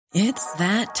It's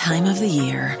that time of the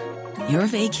year. Your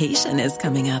vacation is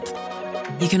coming up.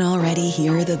 You can already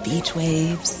hear the beach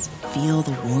waves, feel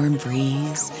the warm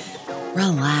breeze,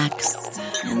 relax,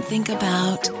 and think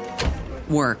about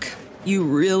work. You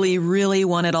really, really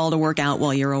want it all to work out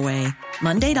while you're away.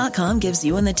 Monday.com gives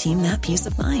you and the team that peace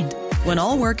of mind. When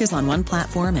all work is on one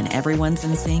platform and everyone's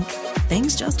in sync,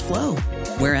 things just flow.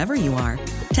 Wherever you are,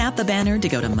 tap the banner to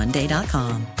go to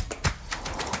Monday.com.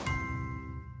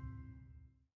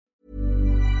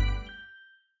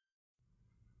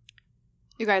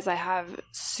 You guys, I have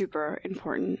super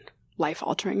important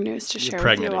life-altering news to share with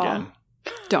pregnant you all. again.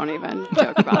 Don't even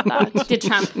joke about that. Did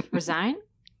Trump resign?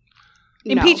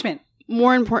 No. Impeachment.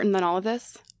 More important than all of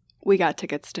this, we got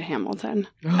tickets to Hamilton.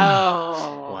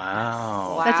 Oh.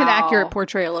 Wow. That's an accurate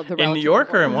portrayal of the In relative New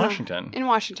York or in level. Washington? In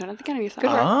Washington, at the Kennedy Center.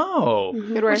 Oh.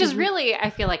 Good work. Which is really,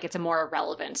 I feel like it's a more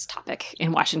relevant topic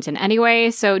in Washington anyway.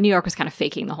 So New York was kind of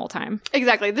faking the whole time.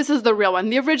 Exactly. This is the real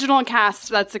one. The original cast,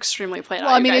 that's extremely played out.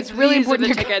 Well, I you mean, guys. it's really These are important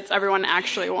the to- tickets everyone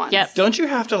actually wants. Yep. Don't you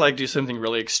have to like do something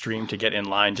really extreme to get in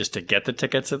line just to get the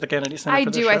tickets at the Kennedy Center? I for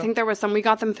the do. show? I think there was some. We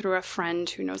got them through a friend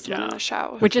who knows someone on the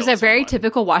show. Which is killed a very someone.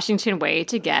 typical Washington way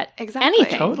to get Exactly.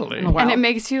 anything. Totally. in the world. And it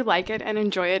makes you like it and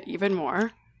enjoy it even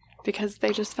more because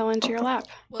they just fell into your lap.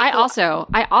 I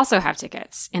also have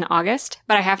tickets in August,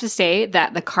 but I have to say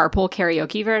that the carpool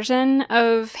karaoke version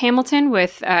of Hamilton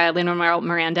with Lin-Manuel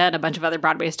Miranda and a bunch of other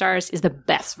Broadway stars is the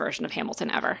best version of Hamilton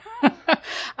ever.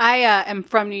 I am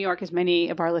from New York, as many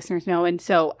of our listeners know, and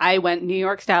so I went New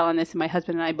York style on this, and my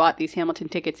husband and I bought these Hamilton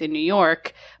tickets in New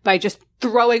York by just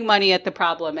throwing money at the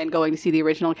problem and going to see the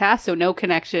original cast. So no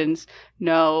connections,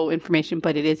 no information,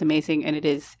 but it is amazing, and it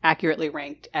is accurately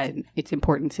ranked, and its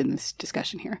importance in this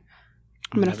discussion here.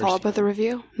 I'm going to follow up with a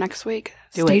review next week.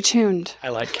 Do Stay it. tuned. I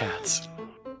like cats.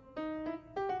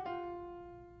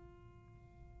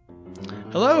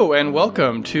 Hello and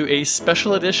welcome to a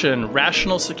special edition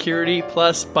Rational Security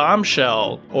plus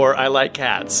Bombshell, or I Like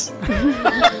Cats.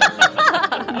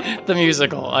 The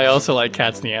musical. I also like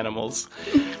Cats and the Animals.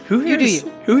 Who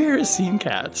here has seen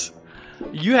Cats?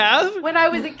 You have? When I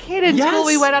was a kid in Yes. school,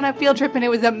 we went on a field trip, and it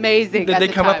was amazing. Did at they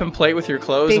the come time. up and play with your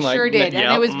clothes? They and like, sure did, yep.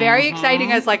 and it was very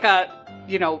exciting as like a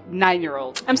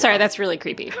 9-year-old. I'm sorry, that's really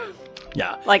creepy.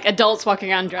 Yeah. Like adults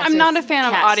walking around dressed I'm not a as fan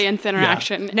of cats. audience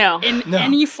interaction. No. In No.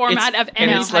 any format It's- of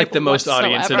any and it's type like the most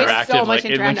audience whatsoever. interactive. It's so much Like, it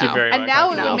makes you interaction. very And now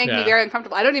it uncomfortable. would make me Yeah. very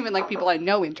uncomfortable. I don't even like people I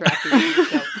know interacting with me.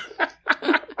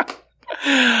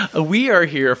 So. We are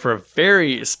here for a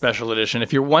very special edition.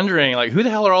 If you're wondering, like, who the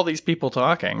hell are all these people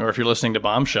talking? Or if you're listening to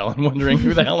Bombshell and wondering,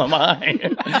 who the hell am I?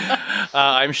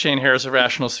 I'm Shane Harris of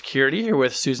Rational Security, here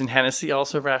with Susan Hennessy,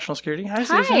 also of Rational Security. Hi,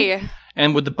 Susan. Hi.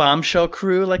 And would the Bombshell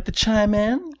crew like to chime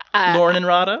in? Lauren and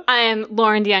Rada? I am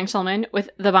Lauren DeYoung-Schulman with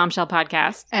the Bombshell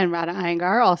Podcast. And Rada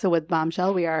Iyengar, also with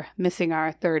Bombshell. We are missing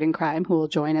our third in crime, who will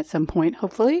join at some point,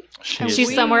 hopefully.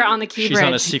 She's somewhere on the Key She's Bridge.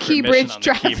 on a secret Key mission Bridge on the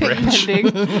traffic Key Bridge.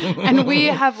 pending. And we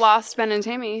have lost Ben and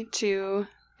Tammy to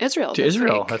Israel. To this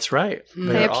Israel, week. that's right. They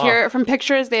They're appear, off. from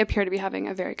pictures, they appear to be having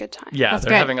a very good time. Yeah, That's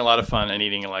they're good. having a lot of fun and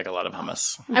eating like a lot of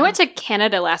hummus. I went to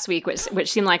Canada last week,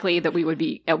 which seemed likely that we would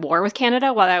be at war with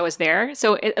Canada while I was there.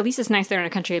 So at least it's nice they're in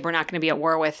a country we're not going to be at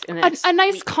war with. In the next A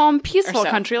nice, week. calm, peaceful or so.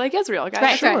 country like Israel, guys.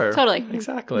 Right, Sure. right, totally.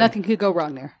 Exactly. Nothing could go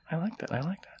wrong there. I like that.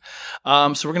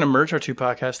 So we're going to merge our two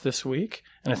podcasts this week,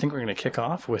 and I think we're going to kick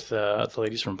off with the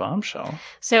ladies from Bombshell.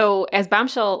 So, as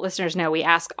Bombshell listeners know, we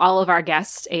ask all of our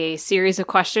guests a series of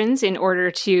questions in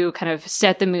order to kind of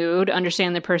set the mood,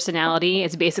 understand their personality.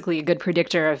 It's basically a good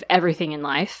predictor of everything in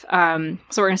life. So,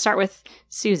 we're going to start with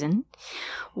Susan.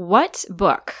 What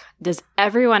book does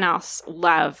everyone else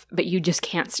love, but you just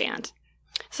can't stand?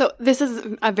 So this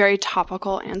is a very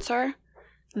topical answer.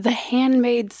 The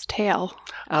Handmaid's Tale.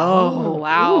 Oh,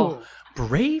 wow.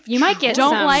 Brave. You might get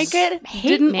Don't some like it. hate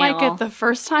Didn't mail. like it the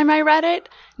first time I read it.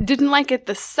 Didn't like it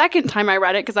the second time I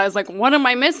read it because I was like, what am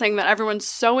I missing that everyone's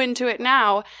so into it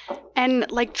now? And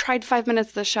like tried 5 minutes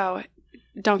of the show.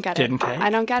 Don't get Didn't it. take? I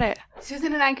don't get it.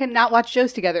 Susan and I cannot watch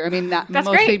shows together. I mean, not That's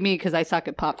mostly great. me because I suck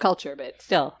at pop culture, but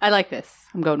still, I like this.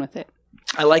 I'm going with it.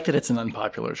 I like that it's an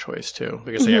unpopular choice too,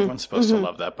 because everyone's supposed to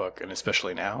love that book, and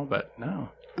especially now. But no,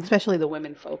 Especially the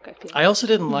women folk, I feel. I also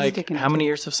didn't like Sticking How Many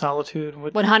Years of Solitude.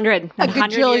 100.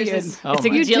 100 gajillion. years is- Oh it's a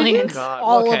my gajillion. God.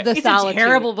 all Okay. of the It's solitude. a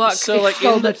terrible book. So, like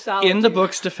so in, much the, solitude. in the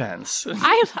book's defense,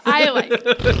 I liked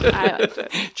it. I liked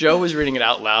it. Joe was reading it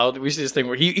out loud. We see this thing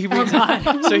where he reads.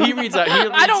 So he reads out.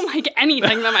 I don't like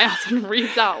anything that my husband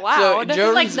reads out loud.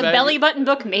 Joe Like reads the mag- belly button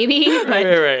book, maybe. Right,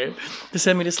 But right. To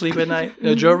send me to sleep at night.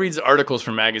 No, Joe reads articles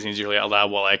from magazines usually out loud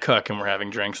while I cook, and we're having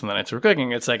drinks on the nights we're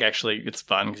cooking. It's like actually it's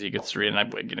fun because he gets to read,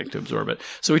 and to absorb it.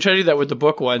 So we tried to do that with the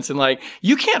book once, and like,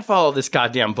 you can't follow this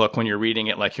goddamn book when you're reading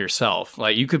it like yourself.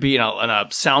 Like, you could be in a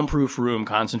soundproof room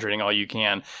concentrating all you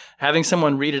can. Having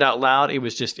someone read it out loud, it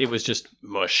was just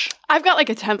mush. I've got like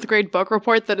a 10th grade book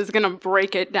report that is going to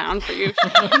break it down for you.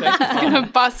 It's going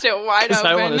to bust it wide open.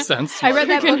 I want to sound smart. I read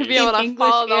that You're book gonna be able to in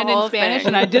follow English the and whole in Spanish, thing.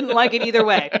 and I didn't like it either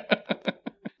way.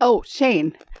 Oh,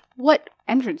 Shane, what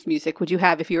entrance music would you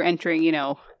have if you were entering,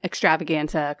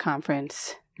 extravaganza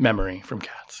conference? Memory from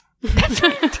Cats.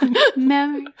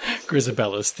 Memory.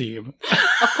 Grisabella's theme.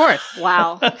 Of course.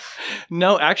 Wow.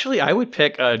 No, actually, I would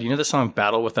pick, do you know the song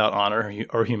Battle Without Honor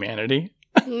or Humanity?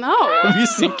 No. Have you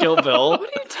seen Kill Bill? What are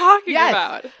you talking Yes.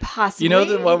 about? Possibly. You know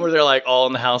the one where they're like all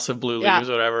in the House of Blue Yeah. Leaves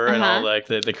or whatever, and all like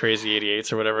the crazy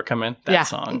 88s or whatever come in? That Yeah.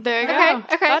 song. There you Okay,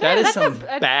 go. okay. That is That's some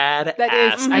that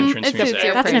badass is- entrance It suits music.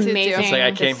 you. That's It suits you. amazing. It's like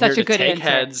I came That's such here a to good take answer.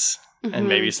 heads and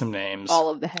maybe some names. All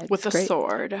of the heads. With a Great.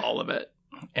 sword. All of it.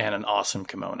 And an awesome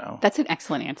kimono. That's an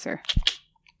excellent answer.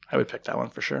 I would pick that one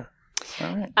for sure.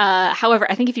 All right. However,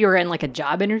 I think if you were in like a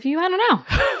job interview, I don't know.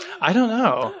 I don't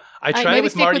know. I tried maybe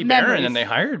with stick Marty with Baron memories. and they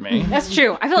hired me. That's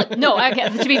true. I feel like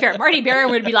to be fair, Marty Baron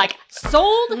would be like,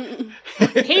 sold.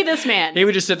 Pay this man. He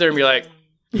would just sit there and be like,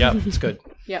 "Yep, it's good."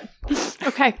 Yep.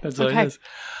 Okay. That's all okay. it is.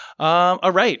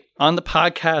 All right. On the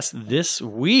podcast this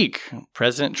week,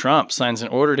 President Trump signs an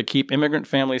order to keep immigrant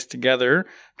families together,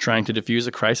 trying to defuse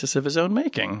a crisis of his own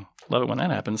making. Love it when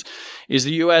that happens. Is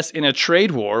the U.S. in a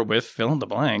trade war with fill in the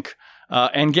blank?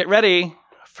 And get ready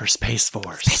for Space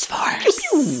Force. Space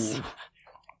Force.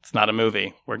 It's not a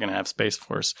movie. We're going to have Space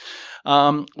Force.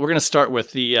 We're going to start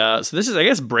with the, so this is, I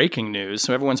guess, breaking news.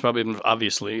 So everyone's probably been,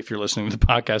 obviously, if you're listening to the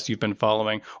podcast, you've been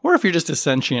following, or if you're just a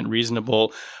sentient,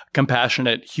 reasonable,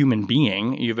 compassionate human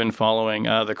being, you've been following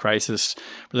the crisis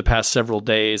for the past several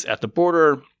days at the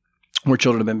border, where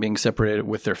children have been being separated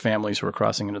with their families who are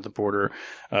crossing into the border,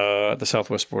 the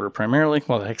southwest border primarily.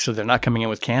 Well, actually, they're not coming in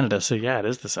with Canada. So yeah, it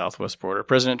is the southwest border.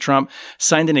 President Trump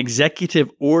signed an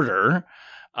executive order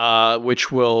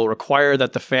which will require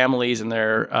that the families and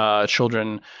their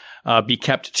children be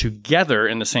kept together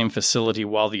in the same facility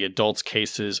while the adults'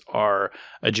 cases are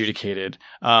adjudicated.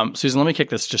 Susan, let me kick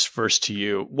this just first to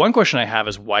you. One question I have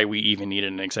is why we even need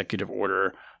an executive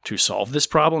order to solve this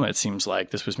problem. It seems like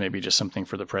this was maybe just something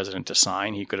for the president to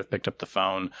sign. He could have picked up the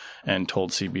phone and told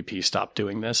CBP stop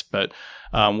doing this. But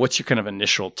what's your kind of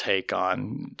initial take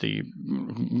on the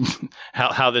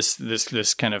how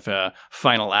this kind of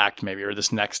final act maybe, or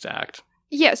this next act?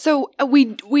 Yeah, so we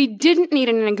didn't need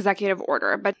an executive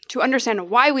order, but to understand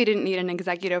why we didn't need an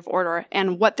executive order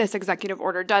and what this executive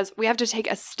order does, we have to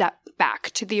take a step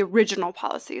back to the original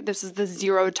policy. This is the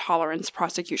zero tolerance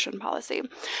prosecution policy.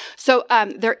 So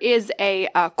there is a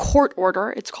court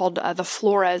order, it's called the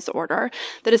Flores order,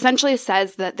 that essentially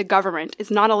says that the government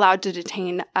is not allowed to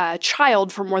detain a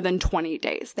child for more than 20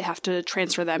 days. They have to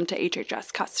transfer them to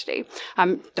HHS custody.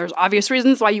 There's obvious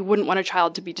reasons why you wouldn't want a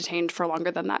child to be detained for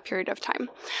longer than that period of time.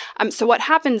 So what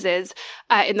happens is,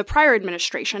 in the prior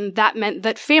administration, that meant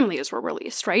that families were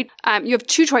released, right? You have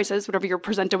two choices whenever you're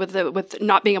presented with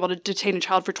not being able to detain a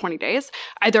child for 20 days.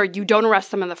 Either you don't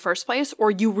arrest them in the first place, or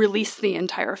you release the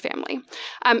entire family.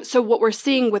 So what we're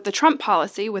seeing with the Trump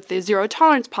policy, with the zero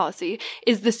tolerance policy,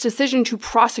 is this decision to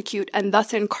prosecute and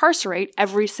thus incarcerate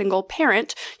every single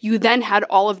parent. You then had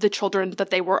all of the children that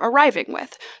they were arriving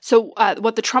with. So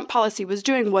what the Trump policy was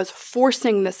doing was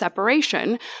forcing the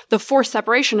separation. The forced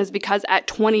separation is because at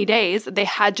 20 days, they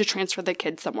had to transfer the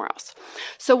kids somewhere else.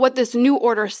 So what this new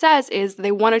order says is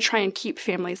they want to try and keep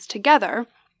families together.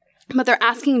 But they're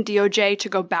asking DOJ to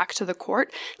go back to the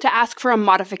court to ask for a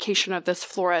modification of this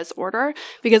Flores order,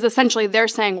 because essentially they're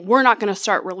saying we're not going to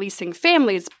start releasing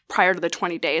families prior to the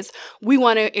 20 days. We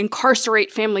want to incarcerate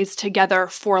families together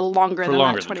for longer than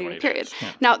that 20-day period. Days,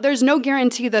 yeah. Now, there's no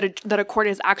guarantee that a court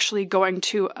is actually going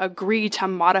to agree to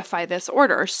modify this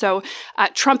order. So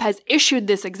Trump has issued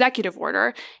this executive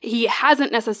order. He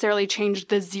hasn't necessarily changed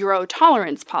the zero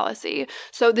tolerance policy.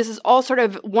 So this is all sort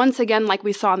of, once again, like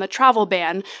we saw in the travel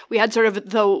ban, we had sort of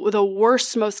the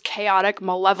worst, most chaotic,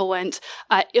 malevolent,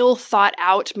 ill thought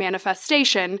out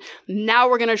manifestation. Now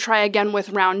we're going to try again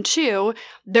with round two.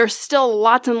 There's still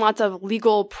lots and lots of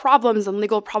legal problems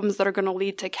that are going to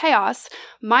lead to chaos.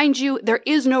 Mind you, there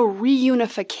is no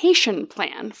reunification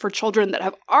plan for children that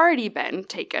have already been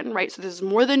taken, right? So this is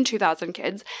more than 2,000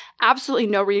 kids. Absolutely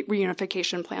no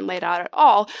reunification plan laid out at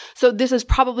all. So this is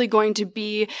probably going to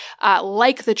be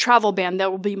like the travel ban.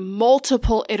 There will be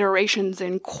multiple iterations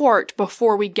in court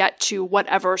before we get to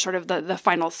whatever sort of the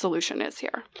final solution is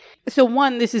here. So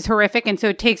one, this is horrific. And so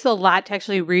it takes a lot to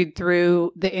actually read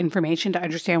through the information to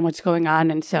understand what's going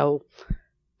on. And so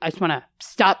I just want to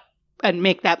stop and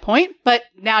make that point. But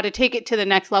now to take it to the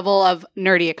next level of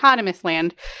nerdy economist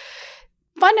land,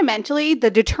 fundamentally, the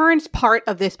deterrence part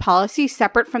of this policy,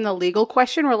 separate from the legal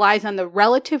question, relies on the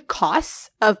relative costs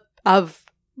of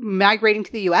migrating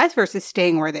to the U.S. versus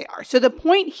staying where they are. So the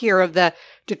point here of the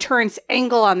deterrence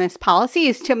angle on this policy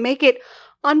is to make it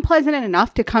unpleasant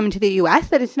enough to come to the U.S.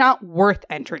 that it's not worth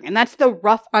entering. And that's the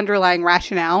rough underlying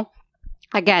rationale.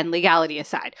 Again, legality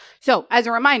aside. So as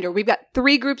a reminder, we've got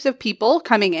 3 groups of people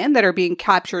coming in that are being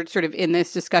captured sort of in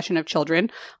this discussion of children: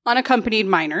 unaccompanied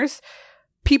minors,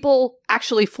 people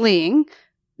actually fleeing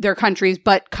their countries,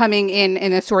 but coming in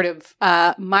a sort of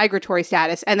migratory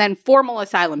status, and then formal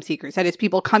asylum seekers. That is,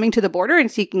 people coming to the border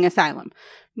and seeking asylum.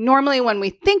 Normally, when we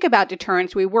think about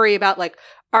deterrence, we worry about, like,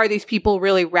 are these people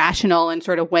really rational and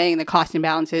sort of weighing the cost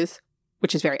imbalances,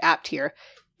 which is very apt here.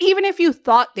 Even if you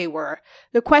thought they were,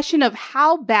 the question of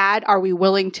how bad are we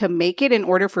willing to make it in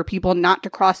order for people not to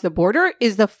cross the border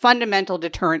is the fundamental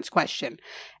deterrence question.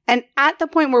 And at the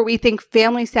point where we think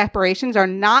family separations are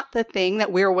not the thing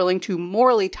that we're willing to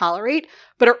morally tolerate,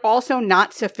 but are also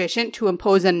not sufficient to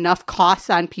impose enough costs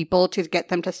on people to get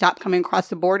them to stop coming across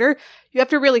the border, you have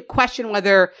to really question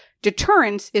whether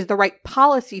deterrence is the right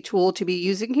policy tool to be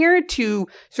using here to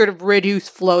sort of reduce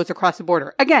flows across the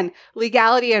border. Again,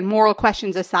 legality and moral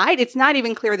questions aside, it's not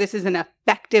even clear this is an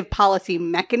effective policy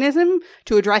mechanism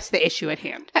to address the issue at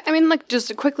hand. I mean, like,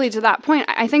 just quickly to that point,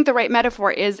 I think the right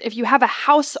metaphor is if you have a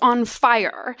house on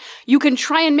fire, you can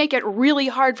try and make it really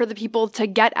hard for the people to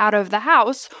get out of the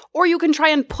house, or you can try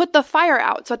and put the fire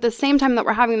out. So at the same time that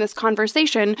we're having this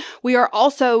conversation, we are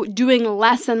also doing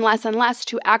less and less and less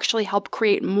to actually help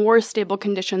create more stable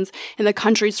conditions in the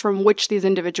countries from which these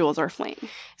individuals are fleeing.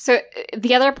 So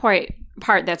the other part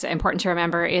that's important to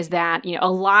remember is that, you know,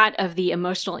 a lot of the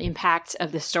emotional impact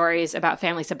of the stories about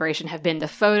family separation have been the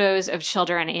photos of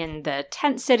children in the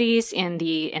tent cities, in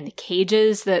the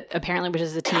cages, that apparently, which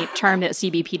is a term that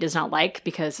CBP does not like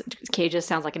because cages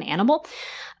sounds like an animal.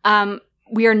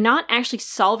 We are not actually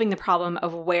solving the problem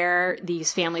of where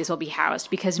these families will be housed,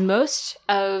 because most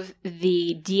of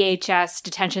the DHS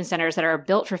detention centers that are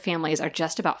built for families are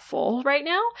just about full right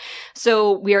now.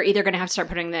 So we are either going to have to start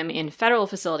putting them in federal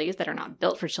facilities that are not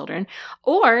built for children,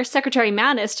 or Secretary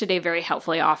Mattis today very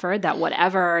helpfully offered that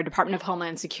whatever Department of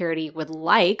Homeland Security would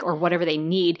like or whatever they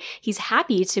need, he's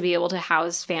happy to be able to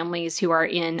house families who are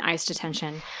in ICE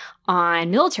detention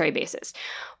on military bases,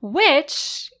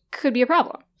 which could be a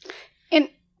problem. And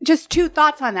just 2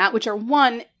 thoughts on that, which are,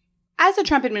 one, as the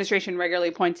Trump administration regularly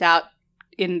points out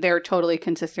in their totally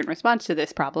consistent response to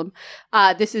this problem,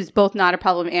 this is both not a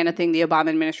problem and a thing the Obama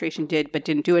administration did but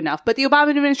didn't do enough. But the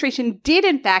Obama administration did,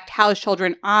 in fact, house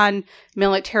children on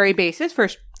military bases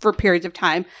for periods of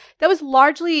time. That was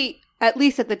largely, at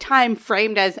least at the time,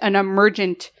 framed as an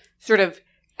emergent sort of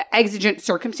exigent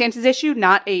circumstances issue,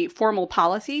 not a formal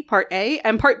policy, part A.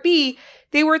 And part B,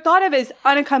 they were thought of as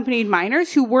unaccompanied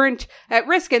minors who weren't at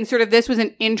risk, and sort of this was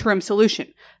an interim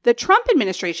solution. The Trump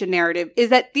administration narrative is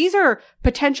that these are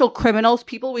potential criminals,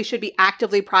 people we should be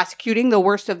actively prosecuting, the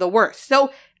worst of the worst.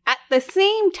 So at the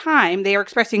same time, they are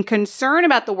expressing concern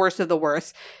about the worst of the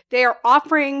worst. They are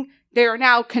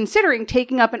now considering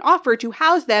taking up an offer to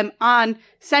house them on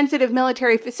sensitive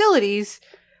military facilities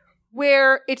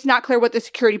where it's not clear what the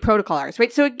security protocol is,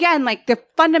 right? So again, like, the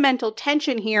fundamental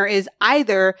tension here is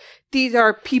either these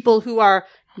are people who are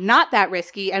not that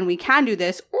risky and we can do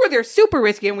this, or they're super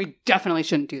risky and we definitely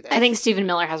shouldn't do this. I think Stephen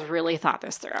Miller has really thought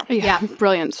this through. Yeah,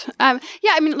 brilliant. I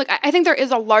mean, look, I think there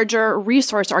is a larger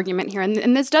resource argument here,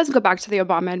 and this does go back to the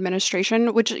Obama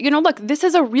administration, which, you know, look, this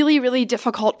is a really, really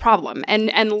difficult problem,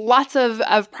 and lots of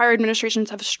prior administrations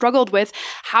have struggled with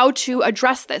how to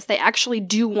address this. They actually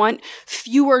do want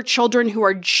fewer children who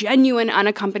are genuine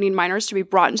unaccompanied minors to be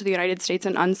brought into the United States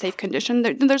in unsafe condition.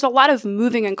 There's a lot of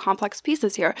moving and complex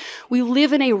pieces here. We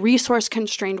live in a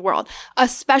resource-constrained world,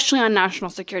 especially on national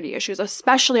security issues,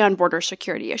 especially on border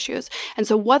security issues. And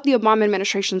so what the Obama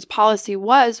administration's policy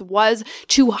was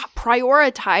to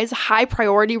prioritize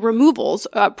high-priority removals,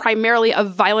 primarily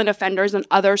of violent offenders and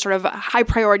other sort of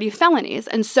high-priority felonies.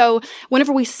 And so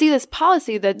whenever we see this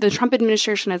policy that the Trump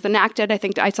administration has enacted, I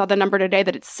think I saw the number today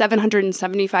that it's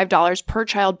 $775 per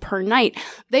child per night.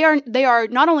 They are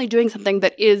not only doing something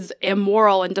that is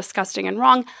immoral and disgusting and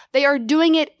wrong, they are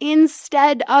doing it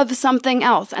instead of something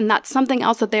else. And that something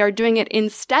else that they are doing it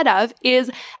instead of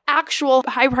is actual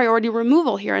high priority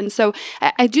removal here. And so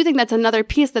I do think that's another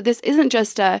piece, that this isn't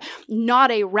just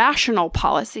not a rational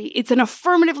policy. It's an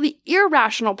affirmatively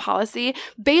irrational policy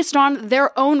based on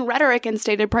their own rhetoric and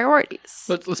stated priorities.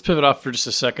 Let's pivot off for just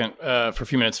a second, for a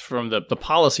few minutes, from the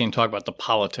policy and talk about the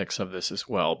politics of this as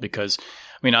well. Because,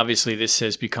 I mean, obviously this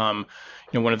has become,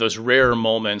 one of those rare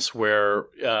moments where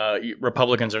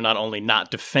Republicans are not only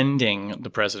not defending the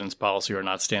president's policy or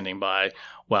not standing by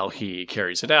while he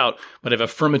carries it out, but have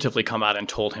affirmatively come out and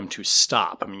told him to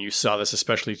stop. I mean, you saw this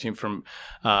especially from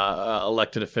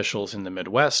elected officials in the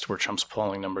Midwest, where Trump's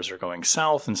polling numbers are going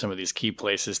south in some of these key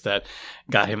places that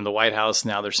got him the White House.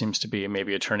 Now there seems to be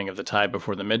maybe a turning of the tide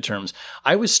before the midterms.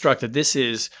 I was struck that this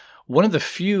is one of the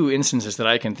few instances that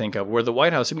I can think of where the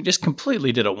White House, just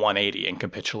completely did a 180 and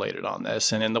capitulated on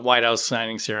this. And in the White House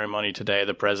signing ceremony today,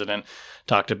 the president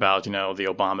talked about, the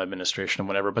Obama administration and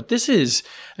whatever. But this is,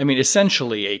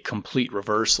 essentially a complete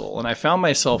reversal. And I found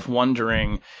myself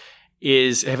wondering,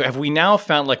 have we now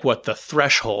found what the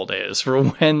threshold is for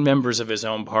when members of his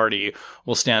own party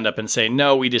will stand up and say,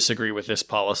 no, we disagree with this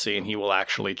policy, and he will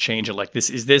actually change it?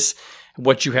 Is this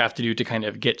what you have to do to kind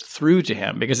of get through to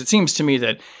him? Because it seems to me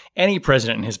that any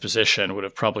president in his position would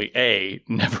have probably, A,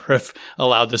 never have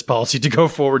allowed this policy to go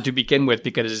forward to begin with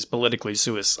because it's politically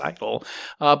suicidal,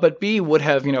 but B, would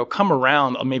have, come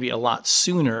around maybe a lot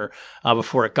sooner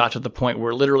before it got to the point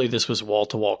where literally this was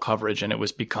wall-to-wall coverage and it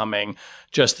was becoming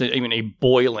just a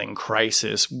boiling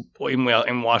crisis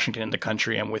in Washington, in the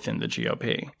country, and within the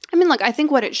GOP. I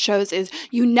think what it shows is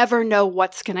you never know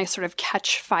what's going to sort of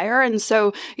catch fire. And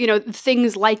so,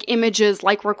 things like images,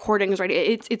 like recordings, right?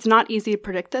 It's not easy to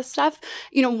predict this stuff.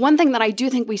 One thing that I do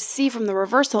think we see from the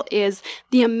reversal is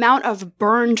the amount of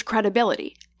burned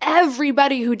credibility.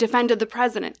 Everybody who defended the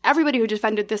president, everybody who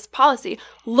defended this policy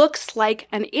looks like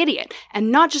an idiot.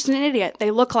 And not just an idiot,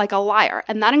 they look like a liar.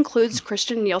 And that includes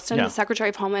Christian Nielsen, the Secretary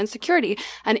of Homeland Security,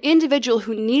 an individual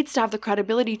who needs to have the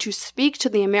credibility to speak to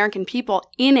the American people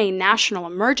in a national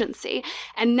emergency.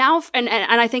 And now, and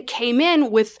I think came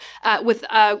in with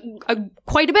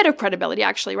quite a bit of credibility,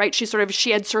 actually, right?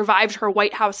 She had survived her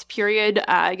White House period,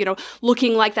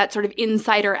 looking like that sort of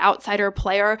insider, outsider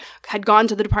player, had gone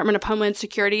to the Department of Homeland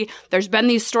Security. There's been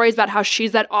these stories about how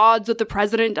she's at odds with the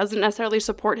president, doesn't necessarily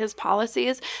support his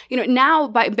policies. Now,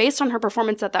 based on her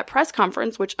performance at that press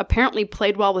conference, which apparently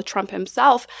played well with Trump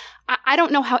himself, I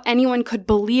don't know how anyone could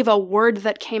believe a word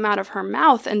that came out of her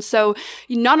mouth. And so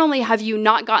not only have you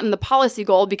not gotten the policy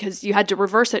goal because you had to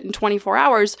reverse it in 24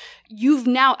 hours, you've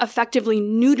now effectively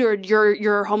neutered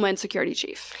your Homeland Security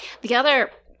chief. The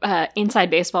other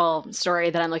inside baseball story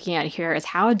that I'm looking at here is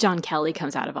how John Kelly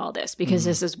comes out of all this, because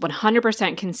this is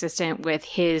 100% consistent with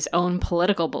his own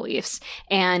political beliefs,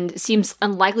 and seems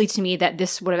unlikely to me that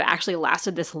this would have actually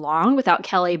lasted this long without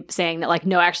Kelly saying that,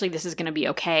 no, actually, this is going to be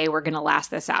okay. We're going to last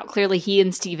this out. Clearly, he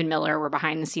and Stephen Miller were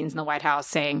behind the scenes in the White House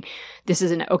saying, this is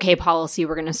an okay policy.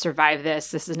 We're going to survive this.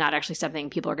 This is not actually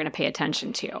something people are going to pay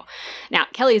attention to. Now,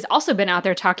 Kelly has also been out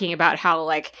there talking about how,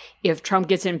 if Trump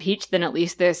gets impeached, then at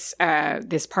least this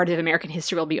part of American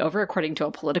history will be over, according to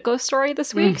a Politico story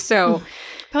this week. So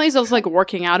Kelly's also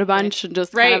working out a bunch and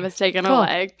just kind of has taken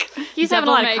a he's having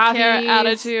a lot of coffee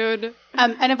attitude.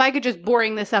 And if I could just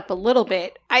boring this up a little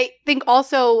bit, I think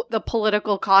also the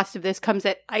political cost of this comes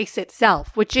at ICE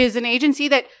itself, which is an agency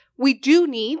that we do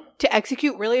need to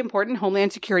execute really important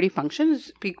Homeland Security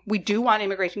functions. We do want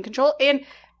immigration control, and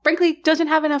frankly, doesn't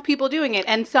have enough people doing it.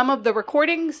 And some of the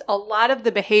recordings, a lot of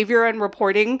the behavior and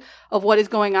reporting of what is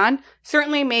going on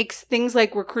certainly makes things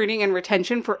like recruiting and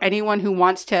retention for anyone who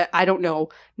wants to,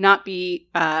 not be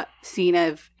seen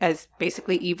as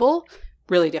basically evil,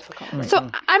 really difficult. Right? So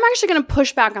I'm actually going to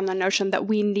push back on the notion that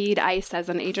we need ICE as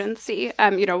an agency.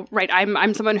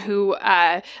 I'm someone who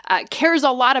cares a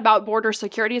lot about border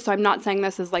security, so I'm not saying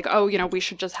this is we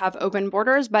should just have open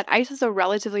borders, but ICE is a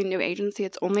relatively new agency.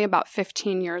 It's only about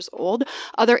 15 years old.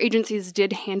 Other agencies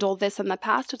did handle this in the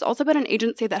past. It's also been an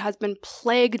agency that has been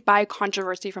plagued by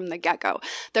controversy from the get-go.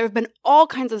 There have been all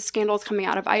kinds of scandals coming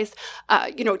out of ICE,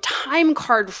 time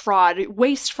card fraud,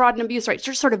 waste, fraud, and abuse, right?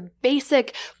 Just sort of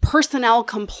basic personnel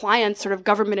compliance, sort of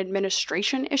government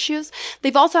administration issues.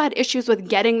 They've also had issues with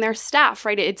getting their staff,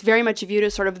 right? It's very much viewed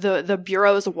as sort of the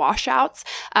bureau's washouts.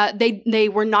 They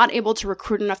were not able to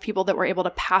recruit enough people that were able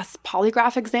to pass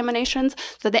polygraph examinations,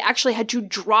 so they actually had to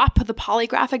drop the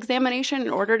polygraph examination in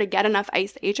order to get enough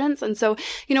ICE agents. And so,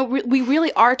 we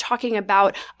really are talking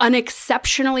about an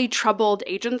exceptionally troubled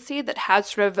agency that has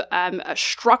sort of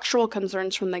structural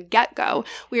concerns from the get-go.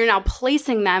 We are now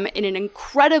placing them in an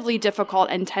incredibly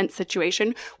difficult and tense situation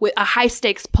with a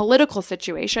high-stakes political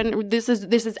situation. This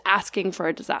is asking for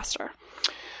a disaster.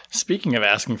 Speaking of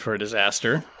asking for a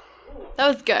disaster, that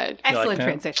was good. Excellent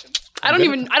transition. I don't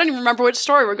even remember which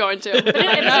story we're going to.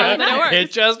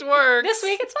 It just works. This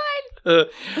week it's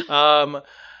fine.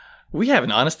 We have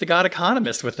an honest-to-God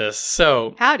economist with us.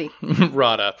 So, howdy,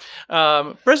 Rada.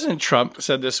 President Trump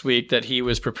said this week that he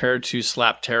was prepared to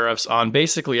slap tariffs on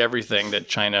basically everything that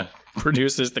China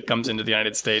produces that comes into the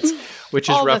United States, which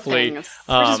is All the roughly things.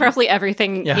 Which is roughly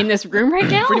everything in this room right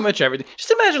now. pretty much everything.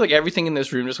 Just imagine like everything in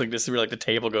this room, just like this, where like the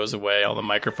table goes away, all the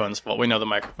microphones fall. We know the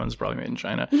microphone's probably made in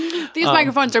China. These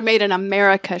microphones are made in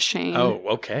America, Shane. Oh,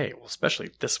 okay. Well,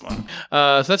 especially this one.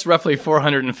 So that's roughly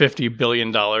 $450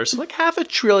 billion. So like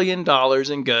 $500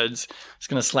 billion in goods. It's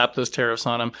going to slap those tariffs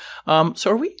on them.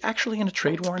 So are we actually in a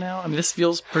trade war now? I mean, this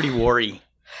feels pretty war-y.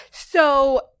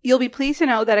 So you'll be pleased to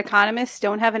know that economists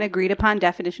don't have an agreed upon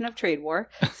definition of trade war.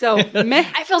 So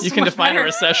I feel so You can much define better. a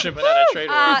recession, but not a trade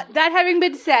war. that having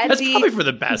been said, That's the probably for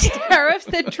the best. tariffs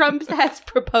that Trump has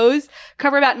proposed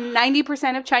cover about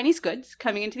 90% of Chinese goods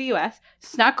coming into the U.S.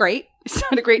 It's not great. It's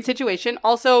not a great situation.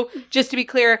 Also, just to be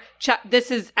clear, this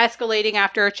is escalating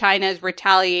after China has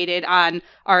retaliated on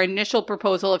our initial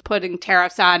proposal of putting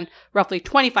tariffs on roughly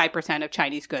 25% of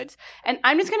Chinese goods. And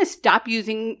I'm just going to stop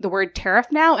using the word tariff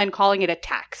now and calling it a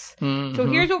tax. So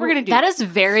here's what we're going to do. That is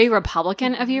very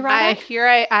Republican of you, Radha.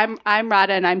 I'm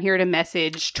Radha, and I'm here to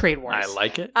message trade wars. I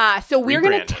like it. So we're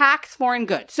going Rebrand it. to tax foreign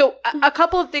goods. So a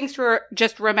couple of things to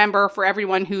just remember for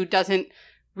everyone who doesn't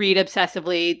read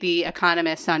obsessively the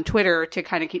economists on Twitter to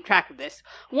kind of keep track of this.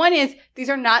 One is these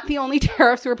are not the only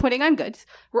tariffs we're putting on goods.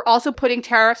 We're also putting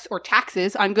tariffs or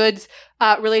taxes on goods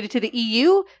related to the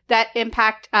EU that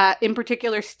impact, in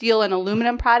particular, steel and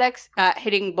aluminum products,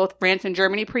 hitting both France and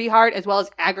Germany pretty hard, as well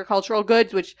as agricultural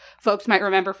goods, which folks might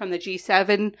remember from the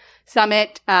G7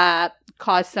 summit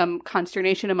caused some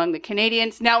consternation among the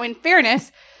Canadians. Now, in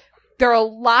fairness, there are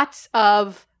lots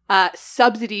of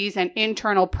subsidies and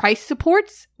internal price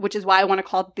supports, which is why I want to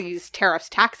call these tariffs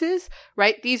taxes,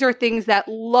 right? These are things that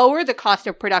lower the cost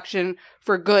of production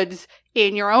for goods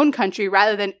in your own country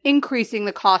rather than increasing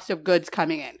the cost of goods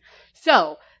coming in.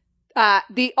 So,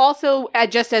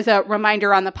 just as a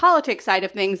reminder on the politics side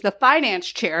of things, the finance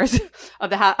chairs of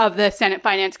the Senate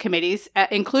finance committees,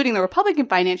 including the Republican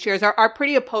finance chairs, are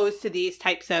pretty opposed to these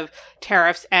types of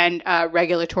tariffs and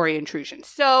regulatory intrusions.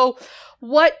 So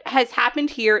what has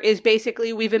happened here is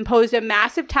basically we've imposed a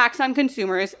massive tax on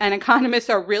consumers, and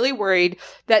economists are really worried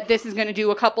that this is going to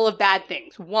do a couple of bad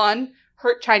things. One,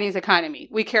 hurt Chinese economy.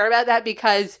 We care about that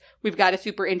because we've got a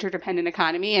super interdependent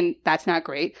economy, and that's not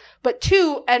great. But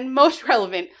two, and most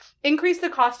relevant, increase the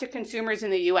cost to consumers in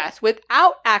the U.S.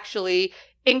 without actually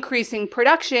increasing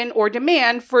production or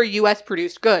demand for U.S.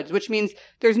 produced goods, which means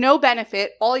there's no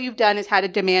benefit. All you've done is had a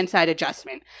demand side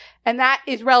adjustment. And that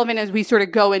is relevant as we sort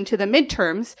of go into the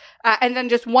midterms. And then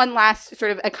just one last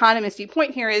sort of economisty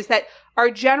point here is that our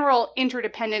general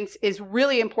interdependence is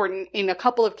really important in a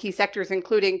couple of key sectors,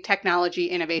 including technology,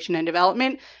 innovation, and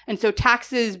development. And so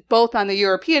taxes, both on the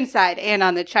European side and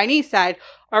on the Chinese side,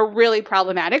 are really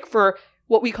problematic for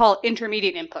what we call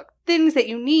intermediate input, things that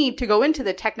you need to go into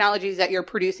the technologies that you're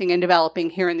producing and developing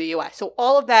here in the U.S. So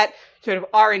all of that sort of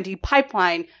R&D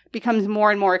pipeline becomes more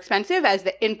and more expensive as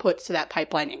the inputs to that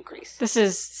pipeline increase. This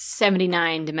is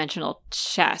 79-dimensional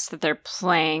chess that they're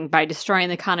playing by destroying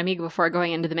the economy before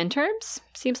going into the midterms,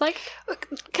 seems like.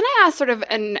 Can I ask sort of,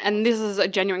 and this is a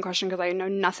genuine question because I know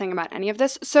nothing about any of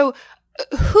this. So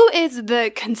who is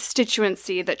the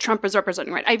constituency that Trump is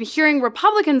representing, right? I'm hearing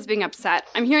Republicans being upset.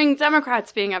 I'm hearing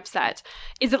Democrats being upset.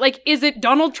 Is it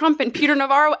Donald Trump and Peter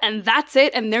Navarro and that's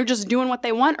it and they're just doing what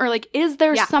they want? Or like, is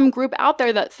there some group out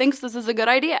there that thinks this is a good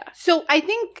idea? So I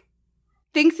think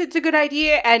thinks it's a good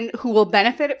idea and who will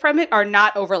benefit from it are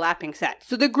not overlapping sets.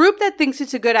 So the group that thinks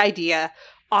it's a good idea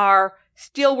are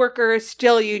steel workers,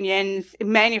 steel unions,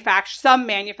 some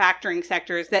manufacturing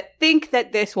sectors that think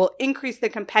that this will increase the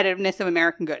competitiveness of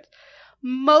American goods.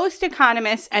 Most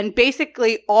economists and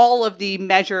basically all of the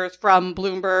measures from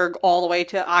Bloomberg all the way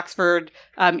to Oxford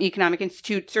Economic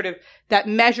Institute sort of that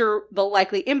measure the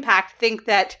likely impact think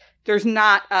that there's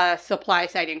not a supply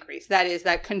side increase. That is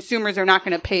that consumers are not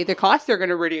going to pay the cost. They're going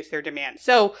to reduce their demand.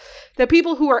 So the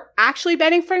people who are actually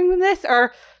benefiting from this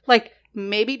are like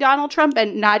maybe Donald Trump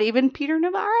and not even Peter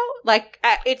Navarro.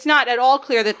 It's not at all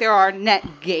clear that there are net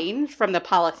gains from the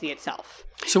policy itself.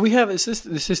 So we have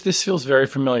this feels very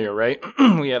familiar, right?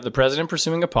 We have the president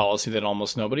pursuing a policy that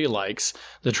almost nobody likes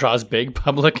that draws big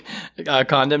public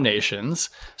condemnations.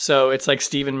 So it's like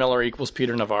Stephen Miller equals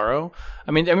Peter Navarro.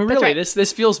 I mean, really, right.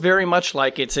 this feels very much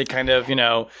like it's a kind of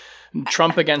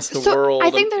Trump against the world. I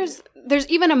think there's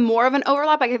even a more of an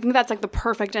overlap. I think that's like the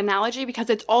perfect analogy because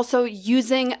it's also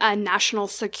using a national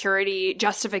security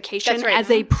justification as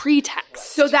a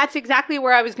pretext. So that's exactly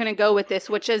where I was going to go with this,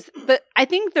 which is I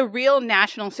think the real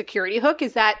national security hook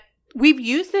is that we've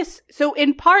used this. So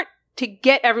in part, to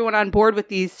get everyone on board with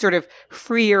these sort of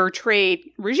freer trade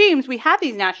regimes, we have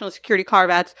these national security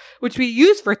carve-outs, which we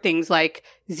use for things like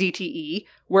ZTE,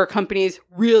 where companies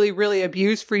really, really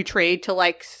abuse free trade to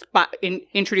like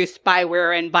introduce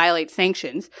spyware and violate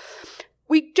sanctions.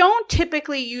 We don't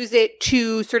typically use it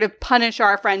to sort of punish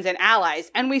our friends and allies,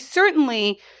 and we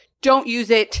certainly don't use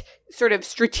it sort of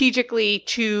strategically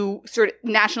to sort of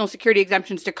national security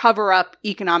exemptions to cover up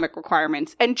economic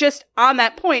requirements. And just on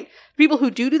that point, people who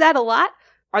do that a lot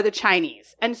are the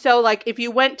Chinese. And so like if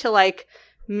you went to like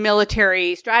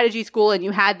military strategy school and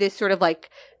you had this sort of like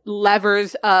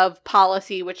levers of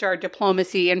policy, which are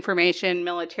diplomacy, information,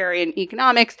 military, and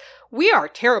economics, we are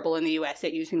terrible in the US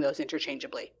at using those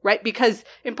interchangeably, right? Because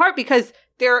in part because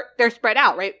they're spread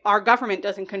out, right? Our government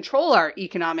doesn't control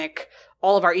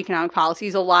all of our economic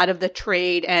policies. A lot of the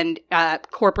trade and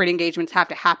corporate engagements have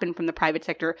to happen from the private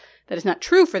sector. That is not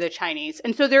true for the Chinese.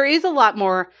 And so there is a lot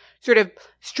more sort of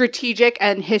strategic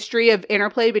and history of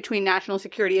interplay between national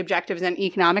security objectives and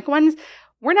economic ones.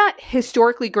 We're not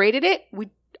historically great at it. We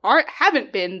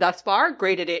haven't been thus far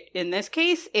great at it in this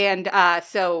case. And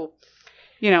so,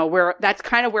 that's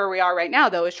kind of where we are right now,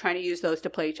 though, is trying to use those to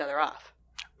play each other off.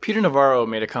 Peter Navarro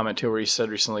made a comment, too, where he said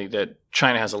recently that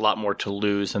China has a lot more to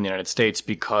lose than the United States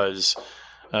because,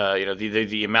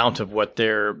 the amount of what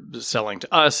they're selling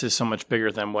to us is so much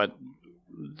bigger than what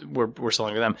we're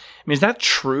selling to them. I mean, is that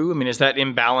true? I mean, is that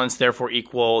imbalance therefore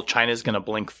equal China's going to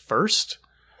blink first?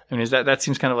 I mean, that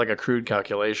seems kind of like a crude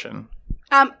calculation.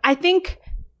 I think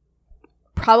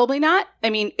probably not.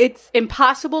 I mean, it's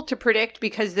impossible to predict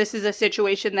because this is a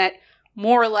situation that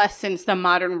more or less since the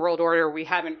modern world order, we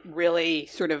haven't really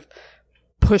sort of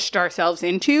pushed ourselves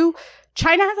into.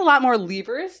 China has a lot more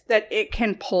levers that it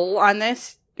can pull on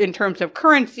this in terms of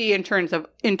currency, in terms of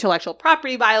intellectual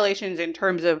property violations, in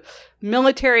terms of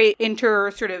military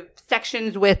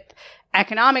sections with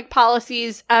economic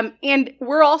policies. And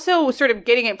we're also sort of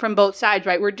getting it from both sides,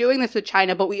 right? We're doing this with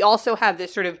China, but we also have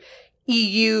this sort of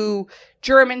EU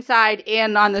German side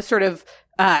and on the sort of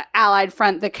allied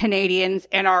front, the Canadians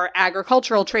and our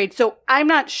agricultural trade. So I'm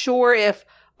not sure if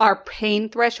our pain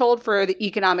threshold for the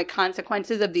economic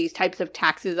consequences of these types of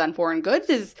taxes on foreign goods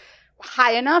is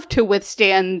high enough to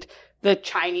withstand the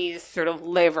Chinese sort of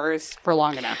levers for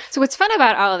long enough. So what's fun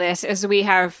about all of this is we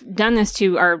have done this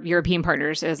to our European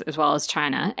partners as well as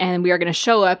China, and we are going to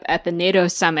show up at the NATO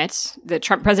summit.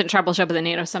 President Trump will show up at the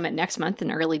NATO summit next month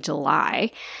in early July,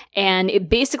 and it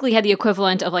basically had the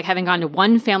equivalent of like having gone to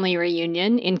one family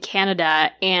reunion in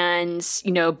Canada and,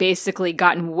 basically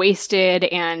gotten wasted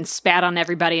and spat on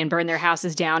everybody and burned their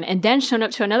houses down, and then shown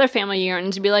up to another family reunion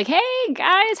to be like, hey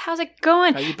guys, how's it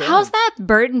going? How's that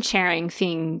burden sharing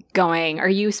thing going? Are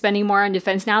you spending more on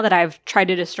defense now that I've tried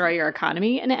to destroy your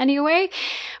economy in any way?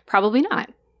 Probably not.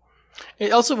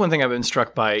 Also, one thing I've been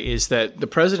struck by is that the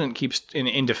president keeps,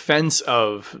 in defense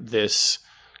of this,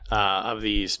 of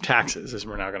these taxes, as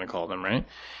we're now going to call them, right?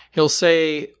 He'll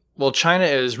say, well, China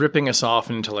is ripping us off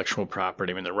in intellectual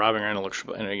property. I mean, they're robbing our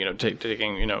intellectual,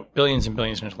 taking, billions and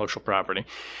billions in intellectual property.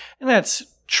 And that's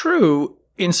true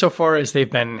insofar as they've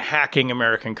been hacking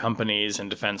American companies and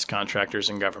defense contractors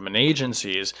and government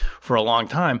agencies for a long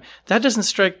time. That doesn't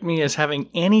strike me as having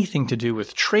anything to do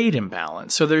with trade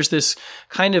imbalance. So there's this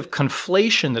kind of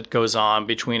conflation that goes on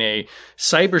between a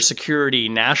cybersecurity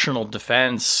national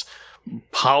defense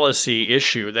policy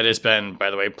issue that has been, by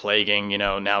the way, plaguing,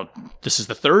 now this is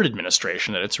the third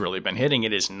administration that it's really been hitting.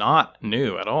 It is not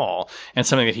new at all. And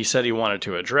something that he said he wanted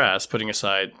to address, putting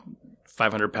aside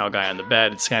 500-pound guy on the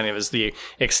bed. It's kind of is the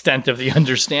extent of the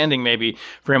understanding maybe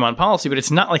for him on policy, but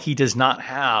it's not like he does not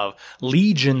have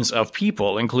legions of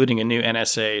people, including a new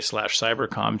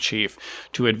NSA/Cybercom chief,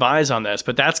 to advise on this.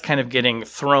 But that's kind of getting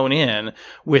thrown in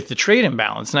with the trade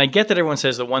imbalance. And I get that everyone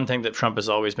says the one thing that Trump has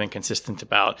always been consistent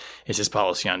about is his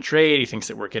policy on trade. He thinks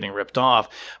that we're getting ripped off.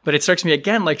 But it strikes me,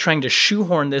 again, like trying to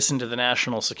shoehorn this into the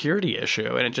national security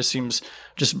issue. And it just seems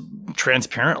just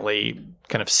transparently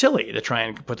kind of silly to try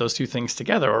and put those two things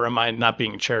together, or am I not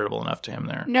being charitable enough to him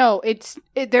there? No,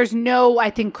 there's no, I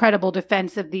think, credible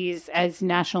defense of these as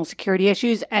national security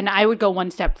issues. And I would go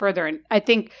one step further. And I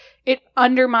think it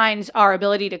undermines our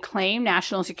ability to claim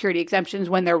national security exemptions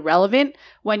when they're relevant,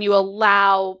 when you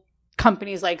allow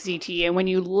companies like ZTE and when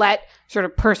you let sort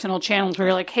of personal channels where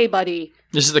you're like, hey, buddy.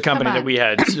 This is the company Come on. that we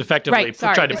had effectively Right,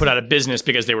 sorry. tried to put out of business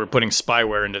because they were putting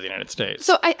spyware into the United States.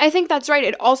 So I think that's right.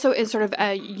 It also is sort of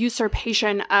a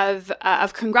usurpation of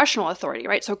congressional authority,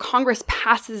 right? So Congress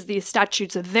passes these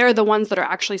statutes. They're the ones that are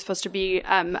actually supposed to be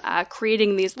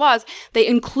creating these laws. They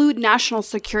include national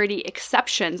security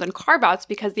exceptions and carve-outs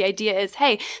because the idea is,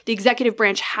 hey, the executive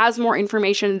branch has more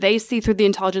information. They see through the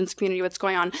intelligence community what's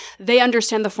going on. They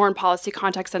understand the foreign policy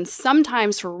context. And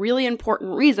sometimes for really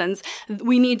important reasons,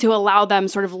 we need to allow them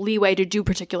sort of leeway to do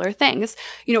particular things.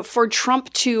 You know, for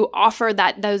Trump to offer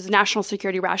those national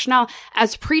security rationale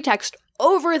as pretext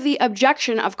over the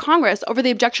objection of Congress, over the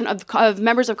objection of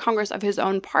members of Congress of his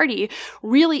own party,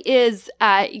 really is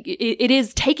it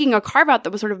is taking a carve out that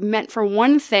was sort of meant for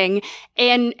one thing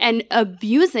and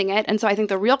abusing it. And so I think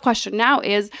the real question now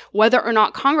is whether or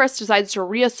not Congress decides to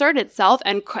reassert itself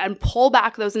and pull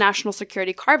back those national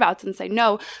security carve outs and say,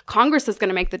 no, Congress is going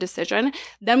to make the decision.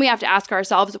 Then we have to ask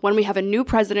ourselves, when we have a new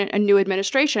president, a new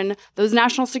administration, those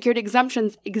national security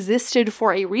exemptions existed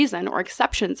for a reason, or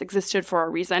exceptions existed for a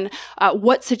reason.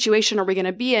 What situation are we going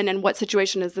to be in, and what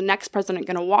situation is the next president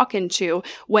going to walk into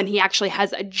when he actually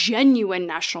has a genuine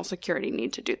national security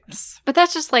need to do this? But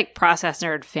that's just like process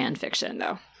nerd fan fiction,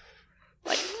 though.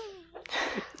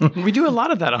 We do a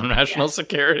lot of that on national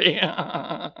security.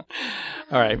 All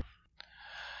right.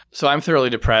 So I'm thoroughly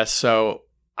depressed. So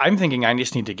I'm thinking I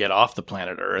just need to get off the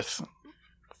planet Earth.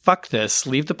 Fuck this.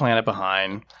 Leave the planet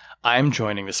behind. I'm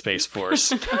joining the Space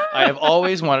Force. I have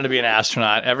always wanted to be an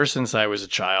astronaut ever since I was a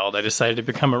child. I decided to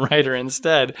become a writer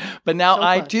instead. But now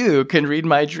I too can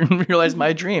realize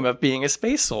my dream of being a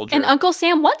space soldier. And Uncle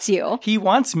Sam wants you. He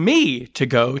wants me to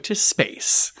go to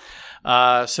space.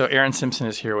 So Erin Simpson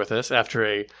is here with us after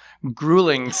a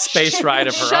grueling space ride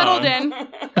of her Shuttled own.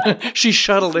 in. She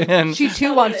shuttled in. She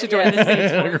too wants to join the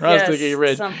Space Force. Across the Gay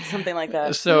Ridge. Something like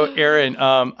that. So, Erin,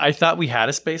 I thought we had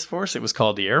a Space Force. It was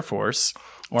called the Air Force,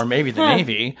 or maybe the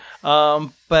Navy.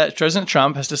 But President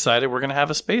Trump has decided we're going to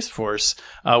have a Space Force,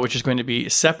 which is going to be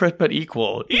separate but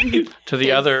equal to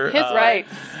the other. His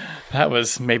rights. That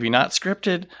was maybe not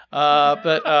scripted,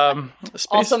 but space.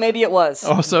 Also, maybe it was.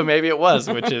 Also, maybe it was,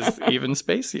 which is even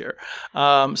spacier.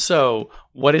 So,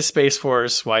 what is Space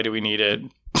Force? Why do we need it?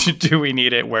 Do we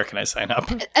need it? Where can I sign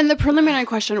up? And the preliminary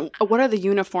question, what are the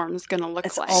uniforms going to look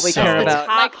That's like? all we care about.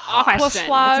 Like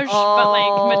aquaflage, but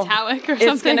like metallic or something.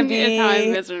 It's going to be, is how I'm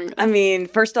envisioning this. I mean,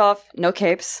 first off, no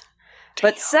capes.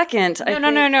 But second,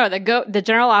 No. The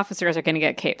general officers are going to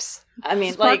get capes. I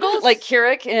mean, Sparkles? like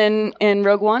Keurig in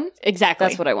Rogue One. Exactly.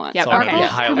 That's what I want. Yep. It's all gonna be Okay.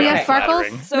 highly Can we have sparkles?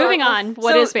 flattering. So, Moving on.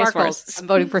 What is Space Sparkles. Force? I'm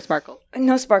voting for Sparkle.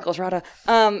 No sparkles, Rada.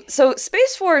 So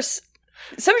Space Force.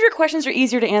 Some of your questions are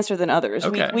easier to answer than others.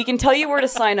 Okay. We can tell you where to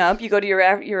sign up. You go to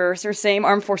your same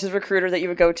armed forces recruiter that you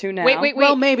would go to now. Wait.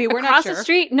 Well, maybe. We're not across sure. the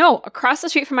street. No, across the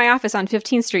street from my office on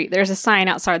 15th Street, there's a sign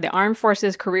outside the Armed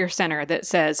Forces Career Center that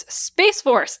says Space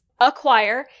Force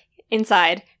Acquire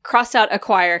inside. Crossed out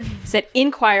acquire, said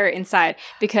inquire inside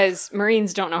because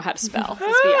Marines don't know how to spell.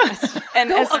 Let's be honest.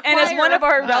 And as one of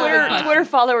our Twitter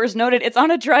followers noted, it's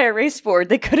on a dry erase board.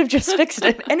 They could have just fixed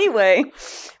it. Anyway,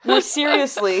 more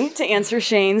seriously, to answer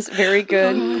Shane's very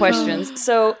good questions.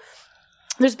 So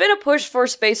there's been a push for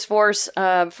Space Force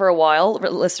for a while.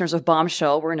 Listeners of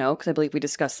Bombshell will know, because I believe we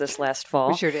discussed this last fall.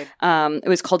 We sure did. It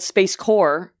was called Space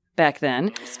Corps back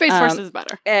then. Space Force is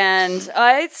better. And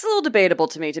it's a little debatable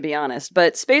to me, to be honest.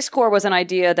 But Space Corps was an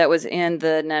idea that was in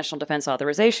the National Defense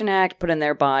Authorization Act, put in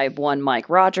there by one Mike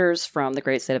Rogers from the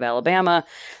great state of Alabama.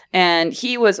 And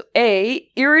he was,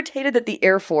 irritated that the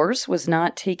Air Force was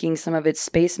not taking some of its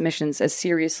space missions as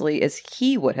seriously as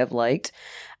he would have liked.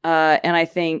 And I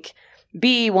think,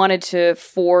 B, wanted to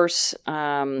force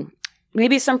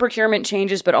maybe some procurement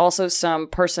changes, but also some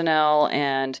personnel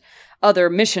and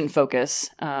other mission focus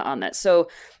on that. So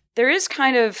there is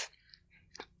kind of,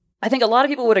 I think a lot of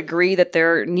people would agree that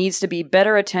there needs to be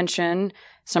better attention,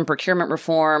 some procurement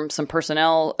reform, some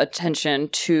personnel attention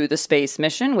to the space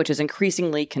mission, which is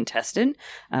increasingly contested.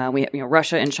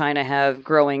 Russia and China have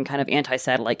growing kind of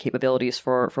anti-satellite capabilities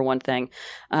for one thing.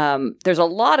 There's a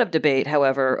lot of debate,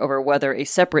 however, over whether a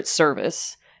separate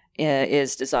service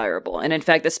is desirable. And in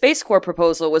fact, the Space Corps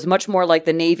proposal was much more like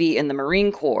the Navy and the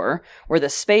Marine Corps, where the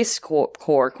Space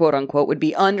Corps, quote unquote, would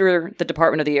be under the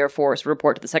Department of the Air Force,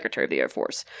 report to the Secretary of the Air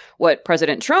Force. What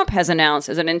President Trump has announced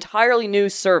is an entirely new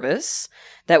service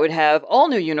that would have all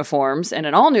new uniforms and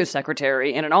an all new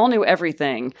secretary and an all new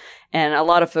everything. And a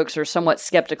lot of folks are somewhat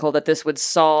skeptical that this would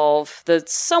solve the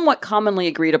somewhat commonly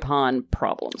agreed upon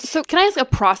problems. So can I ask a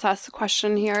process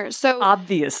question here? So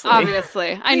Obviously.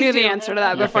 I knew the answer to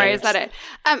that before I said it.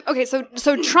 Okay,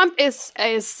 so Trump is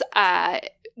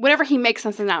whenever he makes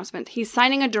this announcement, he's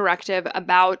signing a directive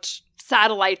about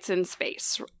satellites in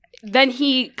space. Then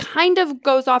he kind of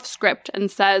goes off script and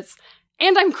says,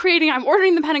 and I'm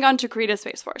ordering the Pentagon to create a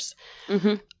Space Force.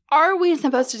 Mm-hmm. Are we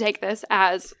supposed to take this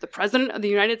as the President of the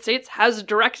United States has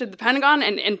directed the Pentagon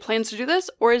and plans to do this?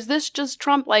 Or is this just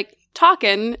Trump, like,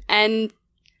 talking and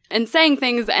saying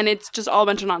things and it's just all a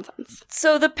bunch of nonsense?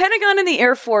 So the Pentagon and the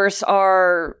Air Force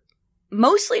are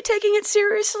mostly taking it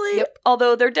seriously,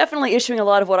 although they're definitely issuing a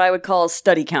lot of what I would call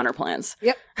study counterplans.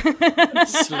 Yep.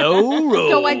 Slow roll.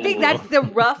 So I think that's the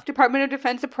rough Department of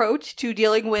Defense approach to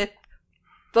dealing with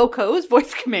VOCOs,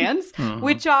 voice commands,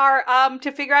 which are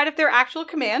to figure out if they're actual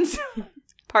commands,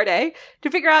 part A, to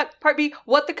figure out, part B,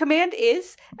 what the command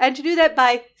is, and to do that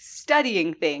by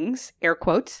studying things, air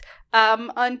quotes,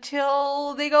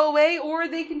 until they go away or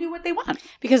they can do what they want.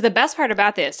 Because the best part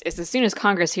about this is as soon as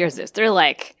Congress hears this, they're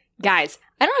like, guys,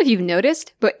 I don't know if you've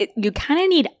noticed, but you kind of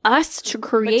need us to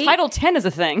create Title 10 is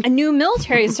a thing. a new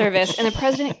military service, and the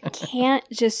president can't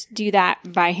just do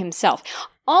that by himself.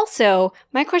 Also,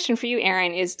 my question for you,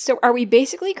 Aaron, is, so are we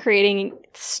basically creating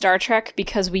Star Trek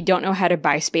because we don't know how to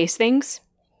buy space things?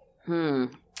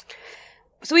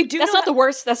 So we do. That's not the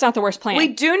worst plan. We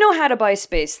do know how to buy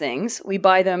space things. We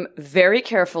buy them very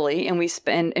carefully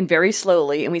and very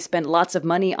slowly, and we spend lots of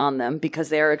money on them because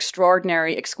they are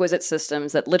extraordinary, exquisite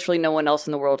systems that literally no one else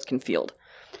in the world can field.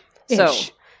 So,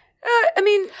 I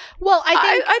mean, well,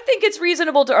 I think it's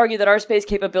reasonable to argue that our space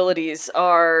capabilities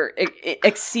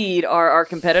exceed our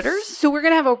competitors. So we're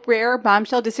going to have a rare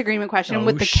bombshell disagreement question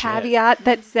with the caveat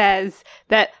that says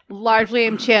that largely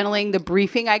I'm channeling the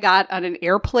briefing I got on an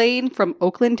airplane from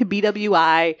Oakland to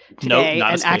BWI today.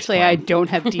 Nope, and actually, plan. I don't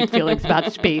have deep feelings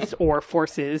about space or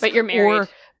forces. But you're married. Or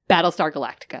Battlestar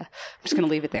Galactica. I'm just going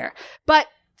to leave it there. But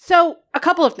so a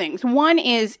couple of things. One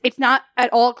is it's not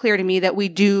at all clear to me that we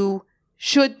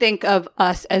should think of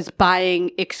us as buying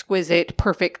exquisite,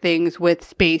 perfect things with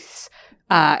space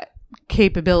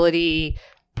capability,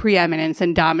 preeminence,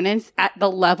 and dominance at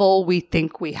the level we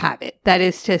think we have it. That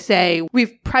is to say,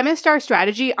 we've premised our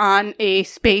strategy on a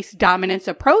space dominance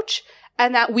approach,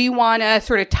 and that we want to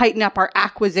sort of tighten up our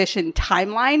acquisition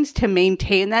timelines to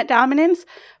maintain that dominance.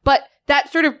 But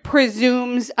that sort of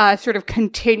presumes a sort of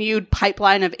continued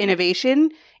pipeline of innovation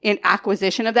in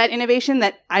acquisition of that innovation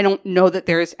that I don't know that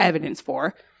there's evidence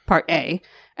for, part A.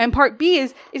 And part B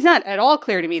is, it's not at all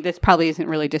clear to me, this probably isn't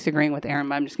really disagreeing with Aaron,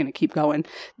 but I'm just going to keep going,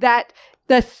 that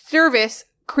the service,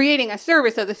 creating a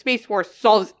service of the Space Force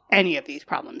solves any of these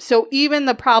problems. So even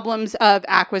the problems of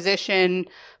acquisition,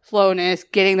 slowness,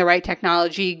 getting the right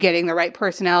technology, getting the right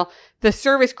personnel, the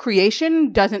service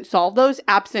creation doesn't solve those,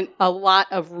 absent a lot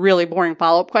of really boring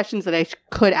follow-up questions that I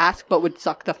could ask, but would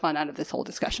suck the fun out of this whole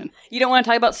discussion. You don't want to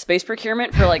talk about space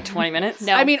procurement for like 20 minutes?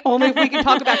 No. I mean, only if we can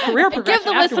talk about career progression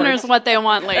Give the afterwards. listeners what they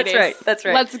want, ladies. That's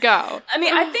right. Let's go. I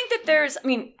mean, I think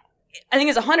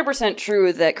it's 100%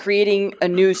 true that creating a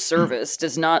new service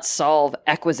does not solve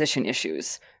acquisition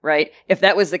issues, right? If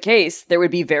that was the case, there would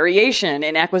be variation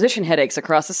in acquisition headaches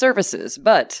across the services.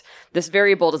 But this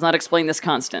variable does not explain this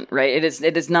constant, right?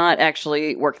 It does not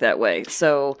actually work that way.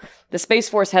 So the Space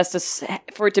Force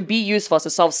for it to be useful, has to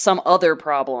solve some other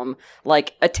problem,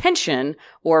 like attention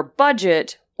or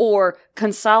budget or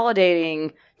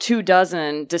consolidating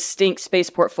 24 distinct space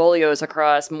portfolios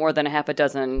across more than a half a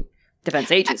dozen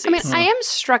defense agencies. I mean, I am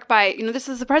struck by, this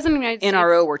is the President of the United States.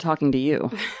 NRO, we're talking to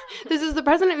you. This is the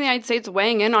President of the United States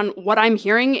weighing in on what I'm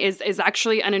hearing is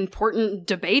actually an important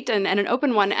debate and an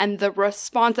open one, and the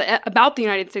response about the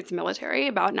United States military,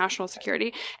 about national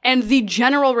security, and the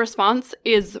general response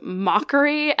is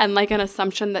mockery and like an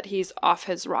assumption that he's off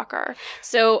his rocker.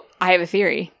 So I have a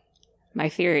theory. My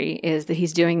theory is that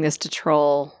he's doing this to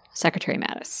troll Secretary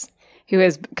Mattis, who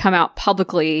has come out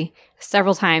publicly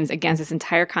several times against this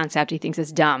entire concept. He thinks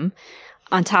it's dumb.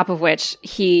 On top of which,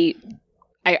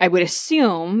 I would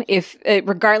assume, if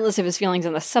regardless of his feelings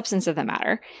on the substance of the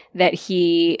matter, that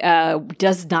he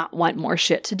does not want more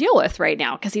shit to deal with right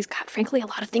now because he's got, frankly, a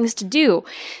lot of things to do.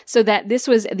 So that this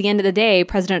was, at the end of the day,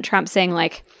 President Trump saying,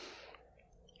 like,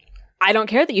 I don't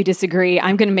care that you disagree.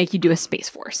 I'm going to make you do a Space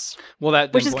Force. Well,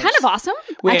 which is kind of awesome,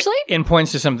 actually. And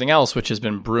points to something else, which has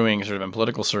been brewing sort of in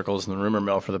political circles in the rumor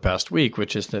mill for the past week,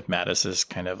 which is that Mattis is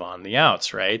kind of on the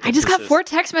outs, right? I just got 4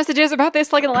 text messages about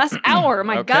this like in the last hour.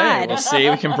 My God. We'll see.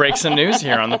 We can break some news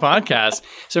here on the podcast.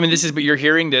 So, I mean, but you're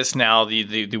hearing this now.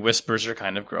 The whispers are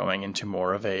kind of growing into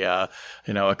more of a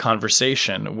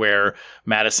conversation where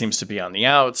Mattis seems to be on the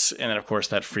outs. And then, of course,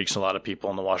 that freaks a lot of people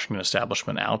in the Washington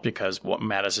establishment out because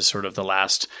Mattis is sort of the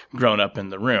last grown up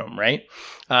in the room, right?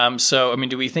 So, I mean,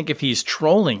 do we think if he's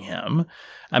trolling him,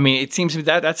 I mean, it seems to me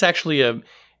that's actually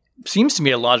seems to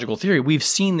me a logical theory. We've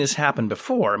seen this happen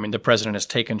before. I mean, the president has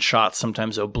taken shots,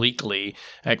 sometimes obliquely,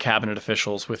 at cabinet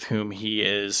officials with whom he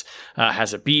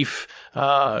has a beef.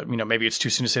 Maybe it's too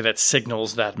soon to say that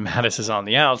signals that Mattis is on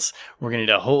the outs. We're going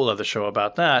to need a whole other show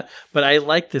about that. But I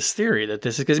like this theory that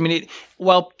this is because,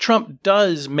 while Trump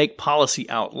does make policy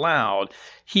out loud,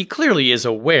 he clearly is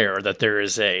aware that there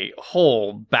is a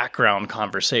whole background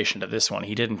conversation to this one.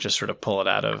 He didn't just sort of pull it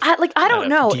out of I don't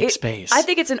know. Deep space. I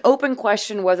think it's an open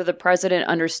question whether the president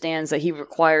understands that he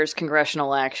requires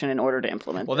congressional action in order to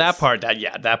implement this. That part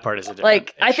is a different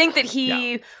issue. I think that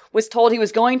he was told he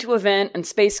was going to an event in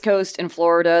Space Coast in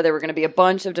Florida. There were going to be a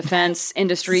bunch of defense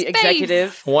industry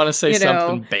executives. I want to say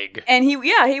something big. And he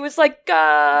was like,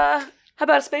 how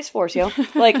about a Space Force, yo?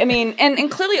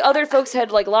 And clearly other folks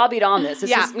had lobbied on this.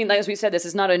 As we said, this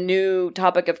is not a new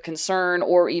topic of concern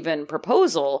or even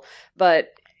proposal, but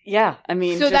yeah,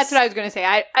 that's what I was going to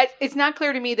say. It's not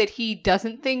clear to me that he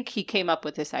doesn't think he came up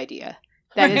with this idea.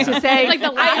 That is to say, like the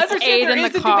last aid in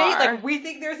the car. Debate. We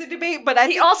think there's a debate, but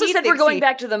he also said we're going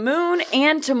back to the moon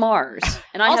and to Mars.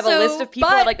 And I have a list of people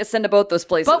I'd like to send to both those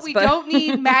places. But we don't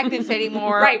need magnets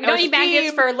anymore. Right, we don't need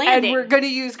magnets for landing. And we're going to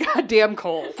use goddamn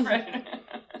coal.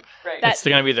 Right. It's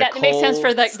going to be the that coal. makes sense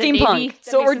for the steampunk. Navy.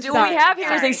 So what we have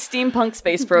here is a steampunk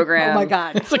space program. Oh my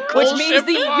god! Which means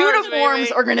the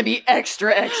uniforms are going to be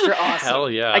extra awesome. Hell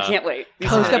yeah! I can't wait.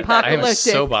 Post-apocalyptic. I am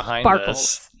so behind sparkles.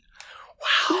 this.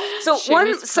 Wow. So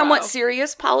one somewhat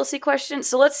serious policy question.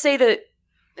 So let's say that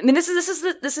this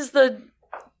is the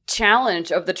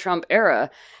challenge of the Trump era.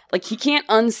 He can't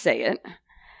unsay it.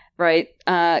 Right.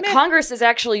 Congress is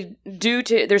actually due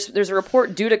to there's a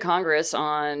report due to Congress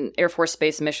on Air Force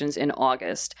space missions in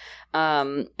August.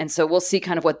 And so we'll see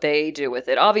kind of what they do with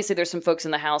it. Obviously, there's some folks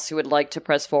in the House who would like to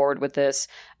press forward with this.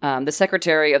 The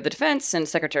Secretary of the Defense and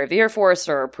Secretary of the Air Force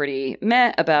are pretty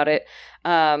meh about it.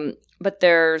 But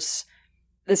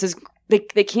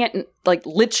they can't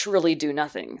literally do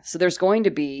nothing. So there's going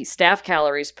to be staff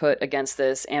calories put against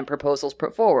this and proposals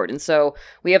put forward. And so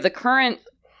we have the current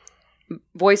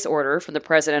voice order from the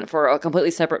president for a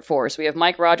completely separate force. We have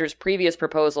Mike Rogers' previous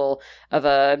proposal of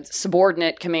a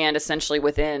subordinate command essentially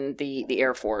within the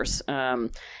Air Force.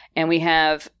 And we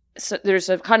have, so there's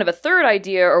a kind of a third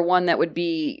idea, or one that would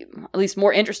be at least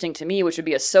more interesting to me, which would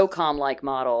be a SOCOM-like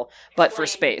model, but for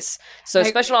space. So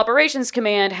Special Operations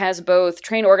Command has both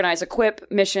train, organize, equip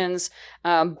missions,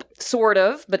 sort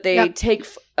of, but they take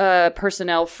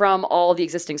personnel from all the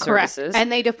existing services. Correct. And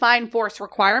they define force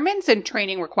requirements and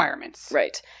training requirements.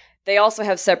 Right. They also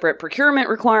have separate procurement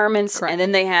requirements, Correct. And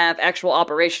then they have actual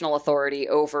operational authority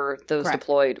over those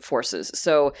deployed forces.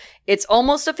 So it's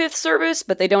almost a fifth service,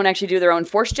 but they don't actually do their own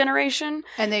force generation.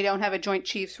 And they don't have a Joint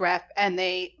Chiefs rep, and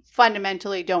they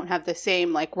fundamentally don't have the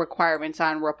same requirements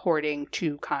on reporting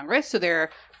to Congress. So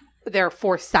their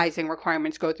force sizing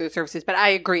requirements go through the services. But I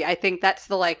agree. I think that's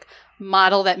the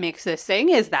model that makes this thing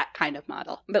is that kind of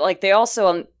model. But they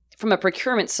also, from a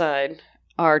procurement side,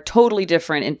 are totally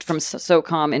different from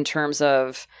SOCOM in terms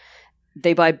of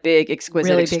they buy big, exquisite,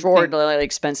 Really big extraordinarily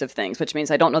expensive things, which means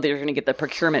I don't know that you're going to get the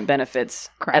procurement benefits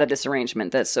Correct. out of this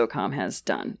arrangement that SOCOM has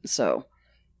done. So,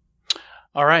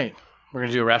 all right, we're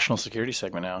going to do a rational security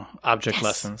segment now. Object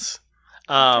lessons.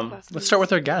 Let's start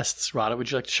with our guests. Radha, would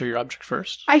you like to share your object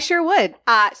first? I sure would.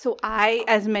 So I,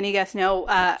 as many guests know,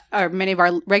 or many of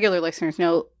our regular listeners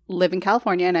know, live in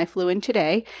California, and I flew in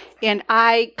today. And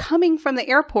I, coming from the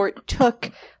airport, took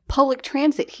public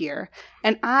transit here.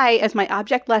 And I, as my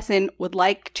object lesson, would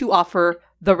like to offer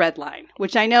the Red Line,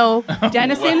 which I know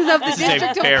denizens of the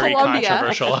District of Columbia.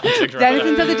 Controversial object.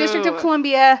 Denizens of the District of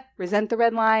Columbia resent the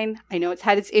Red Line. I know it's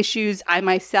had its issues. I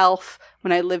myself,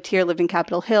 when I lived here, lived in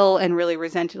Capitol Hill and really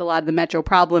resented a lot of the metro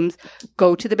problems.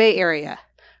 Go to the Bay Area.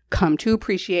 Come to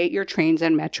appreciate your trains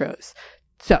and metros.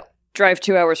 So, drive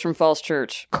 2 hours from Falls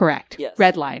Church. correct. Yes.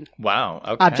 Red Line. Wow.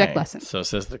 Okay. Object lesson. So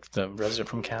says the resident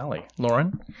from Cali.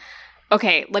 Lauren?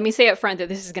 Okay, let me say up front that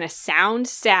this is going to sound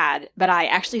sad, but I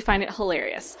actually find it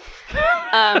hilarious.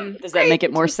 Does that make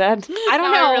it more sad? I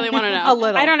don't know. I really want to know. A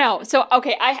little. I don't know. So,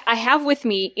 okay, I have with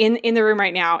me in the room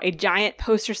right now a giant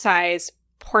poster-size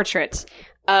portrait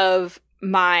of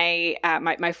my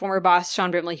former boss, Sean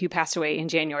Brimley, who passed away in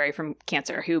January from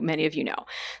cancer, who many of you know.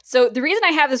 So the reason I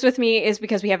have this with me is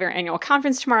because we have our annual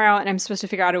conference tomorrow, and I'm supposed to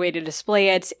figure out a way to display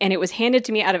it. And it was handed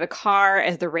to me out of a car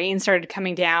as the rain started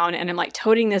coming down, and I'm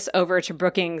toting this over to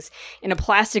Brookings in a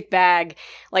plastic bag,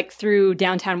 through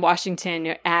downtown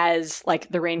Washington as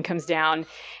the rain comes down.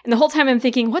 And the whole time I'm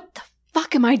thinking, what the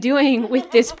fuck am I doing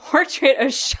with this portrait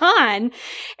of Sean?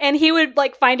 And he would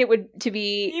like find it to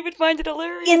be You would find it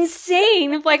hilarious.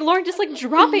 insane. Like, Lauren, just like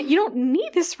drop it. You don't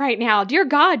need this right now. Dear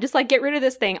God, just like get rid of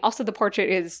this thing. Also, the portrait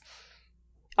is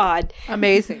odd.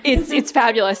 Amazing. It's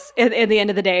fabulous at the end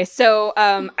of the day. So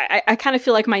I kind of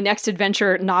feel like my next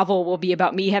adventure novel will be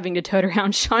about me having to tote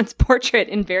around Sean's portrait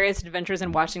in various adventures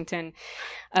in Washington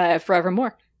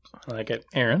forevermore. I like it.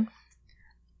 Aaron?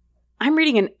 I'm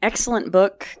reading an excellent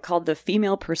book called The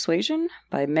Female Persuasion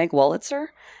by Meg Wolitzer.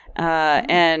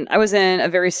 And I was in a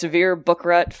very severe book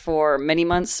rut for many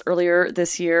months earlier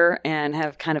this year and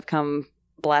have kind of come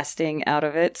blasting out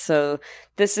of it. So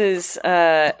this is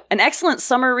an excellent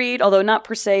summer read, although not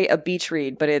per se a beach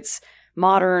read, but it's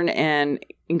modern and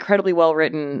incredibly well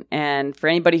written. And for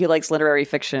anybody who likes literary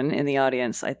fiction in the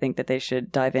audience, I think that they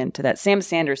should dive into that. Sam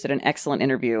Sanders did an excellent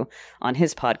interview on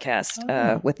his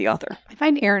podcast with the author. I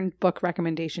find Aaron's book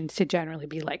recommendations to generally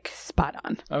be like spot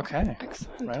on. Okay.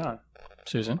 Excellent. Right on.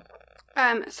 Susan?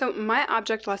 So my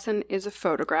object lesson is a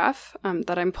photograph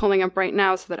that I'm pulling up right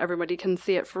now so that everybody can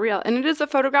see it for real. And it is a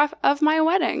photograph of my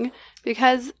wedding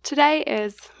because today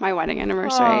is my wedding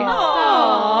anniversary.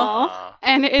 Aww.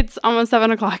 And it's almost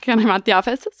 7 o'clock and I'm at the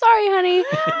office. Sorry, honey.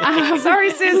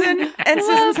 Sorry, Susan. And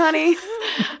Susan's honey.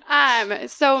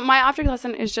 So my object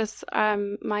lesson is just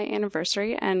my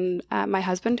anniversary and my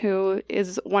husband, who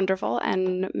is wonderful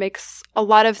and makes a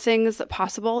lot of things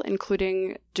possible,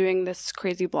 including doing this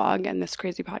crazy blog and this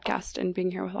crazy podcast and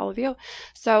being here with all of you.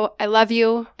 So I love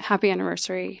you. Happy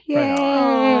anniversary. Right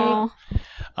Aw.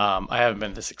 I haven't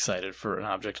been this excited for an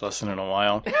object lesson in a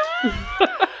while.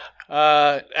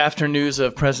 After news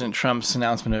of President Trump's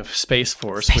announcement of Space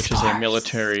Force, which is a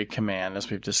military command, as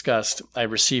we've discussed, I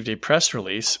received a press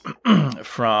release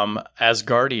from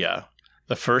Asgardia,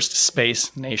 the first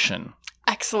space nation.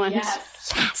 Excellent.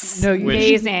 No, you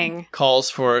Amazing. Calls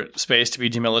for space to be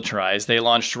demilitarized. They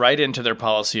launched right into their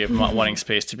policy of wanting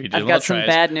space to be demilitarized. I've got some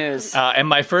bad news. And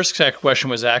my first question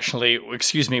was actually,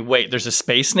 excuse me, wait, there's a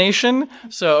space nation?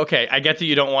 So, okay, I get that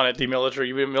you don't want it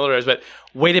demilitarized, but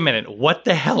wait a minute, what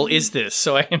the hell is this?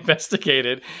 So I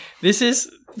investigated. This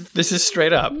is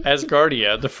straight up.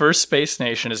 Asgardia, the first space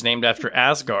nation, is named after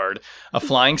Asgard, a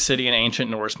flying city in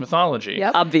ancient Norse mythology.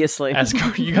 Yep. Obviously.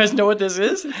 Asgard, you guys know what this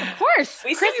is? Of course.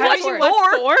 We see Chris, you watch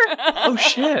Thor. Oh,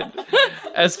 shit.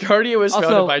 Asgardia was Also,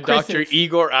 founded by Chris's. Dr.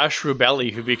 Igor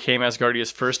Ashrubeli, who became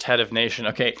Asgardia's first head of nation.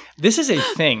 Okay, this is a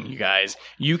thing, you guys.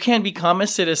 You can become a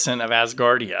citizen of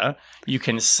Asgardia. You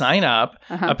can sign up.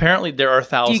 Apparently, there are Do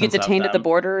thousands you get of detained at the them.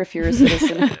 border if you're a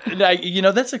citizen?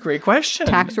 That's a great question.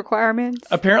 tax requirements.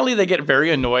 Apparently, they get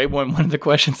very annoyed when one of the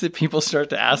questions that people start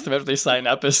to ask them after they sign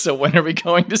up is, so when are we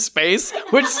going to space?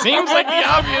 Which seems like the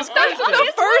obvious question.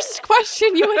 The first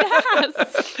question you would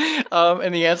ask.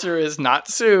 And the answer is not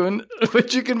soon,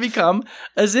 but you can become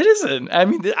a citizen. I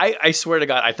mean, I swear to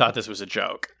God, I thought this was a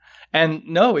joke. And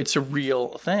no, it's a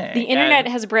real thing. The internet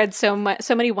And has bred so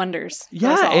many wonders.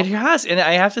 That's yeah, all. it has. And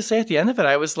I have to say at the end of it,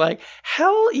 I was like,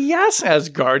 hell yes,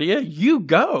 Asgardia, you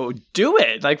go. Do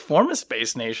it. Like, form a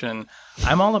space nation.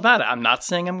 I'm all about it. I'm not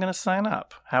saying I'm going to sign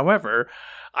up. However,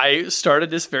 I started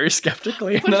this very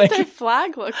skeptically. And What then does their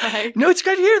flag look like? No, it's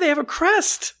right here. They have a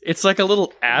crest. It's like a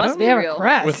little atom be They have real. a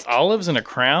crest. with olives and a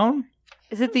crown.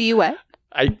 Is it the UN?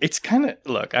 It's kind of,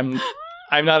 look, I'm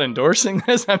not endorsing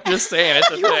this. I'm just saying it's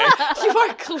a thing. You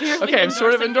are clearly Okay, I'm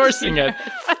sort of endorsing it.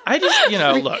 I just,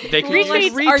 look, they can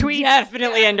Retweets are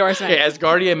definitely endorsements. Okay,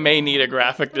 Asgardia may need a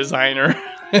graphic designer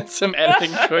and some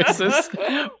editing choices,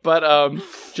 but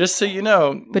just so you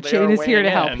know, But they Shane are is here to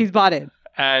weighing help. in, He's bought in.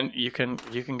 and you can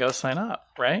go sign up,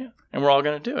 right? And we're all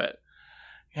going to do it.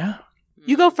 Yeah,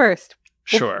 You go first.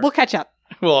 sure. We'll catch up.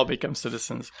 We'll all become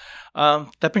citizens.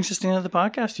 That brings us to the end of the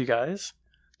podcast, you guys.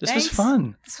 This was Thanks.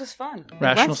 fun. This was fun.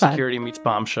 Rational was fun. Security meets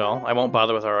Bombshell. I won't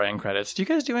bother with our end credits. Do you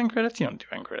guys do end credits? You don't do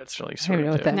end credits, really. I don't even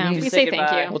know what that No, means. we Say say thank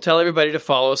goodbye. you. We'll tell everybody to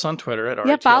follow us on Twitter at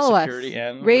Yeah, RATL follow us. Security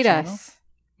and Rate what's your handle? us.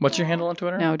 What's your handle on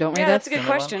Twitter? No, don't Yeah, rate that's us. a good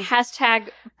Another question. Hashtag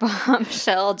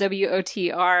bombshell,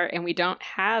 WOTR, and we don't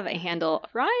have a handle.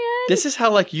 Ryan. This is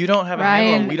how you don't have a handle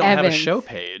Ryan and we don't have a Evans. show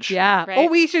page. Yeah. Right.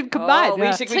 Oh, we should combine.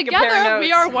 we should compare Together, notes.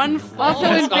 we are one full. Also,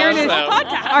 in That's fairness,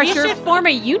 awesome. our we show, should form a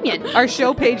union. our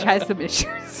show page has some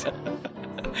issues.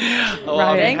 Oh,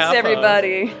 Ryan. Thanks,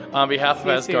 everybody. On behalf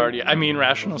of See you Asgardia, I mean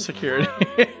Rational Security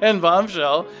and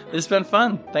Bombshell, this has been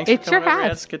fun. Thanks It for coming sure over.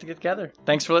 has. It's good to get together.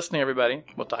 Thanks for listening, everybody.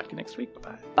 We'll talk to you next week.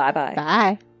 Bye-bye. Bye-bye.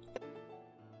 Bye.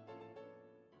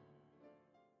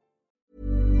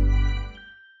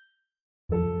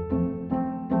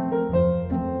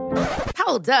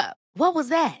 Hold up. What was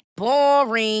that?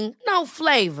 Boring. No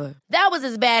flavor. That was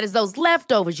as bad as those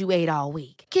leftovers you ate all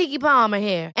week. Keke Palmer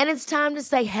here, and it's time to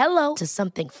say hello to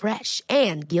something fresh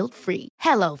and guilt-free.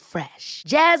 Hello Fresh.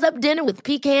 Jazz up dinner with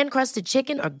pecan-crusted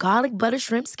chicken or garlic butter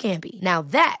shrimp scampi. Now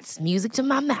that's music to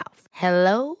my mouth.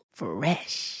 Hello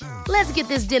Fresh. Let's get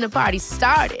this dinner party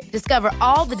started. Discover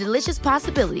all the delicious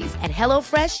possibilities at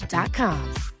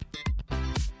HelloFresh.com.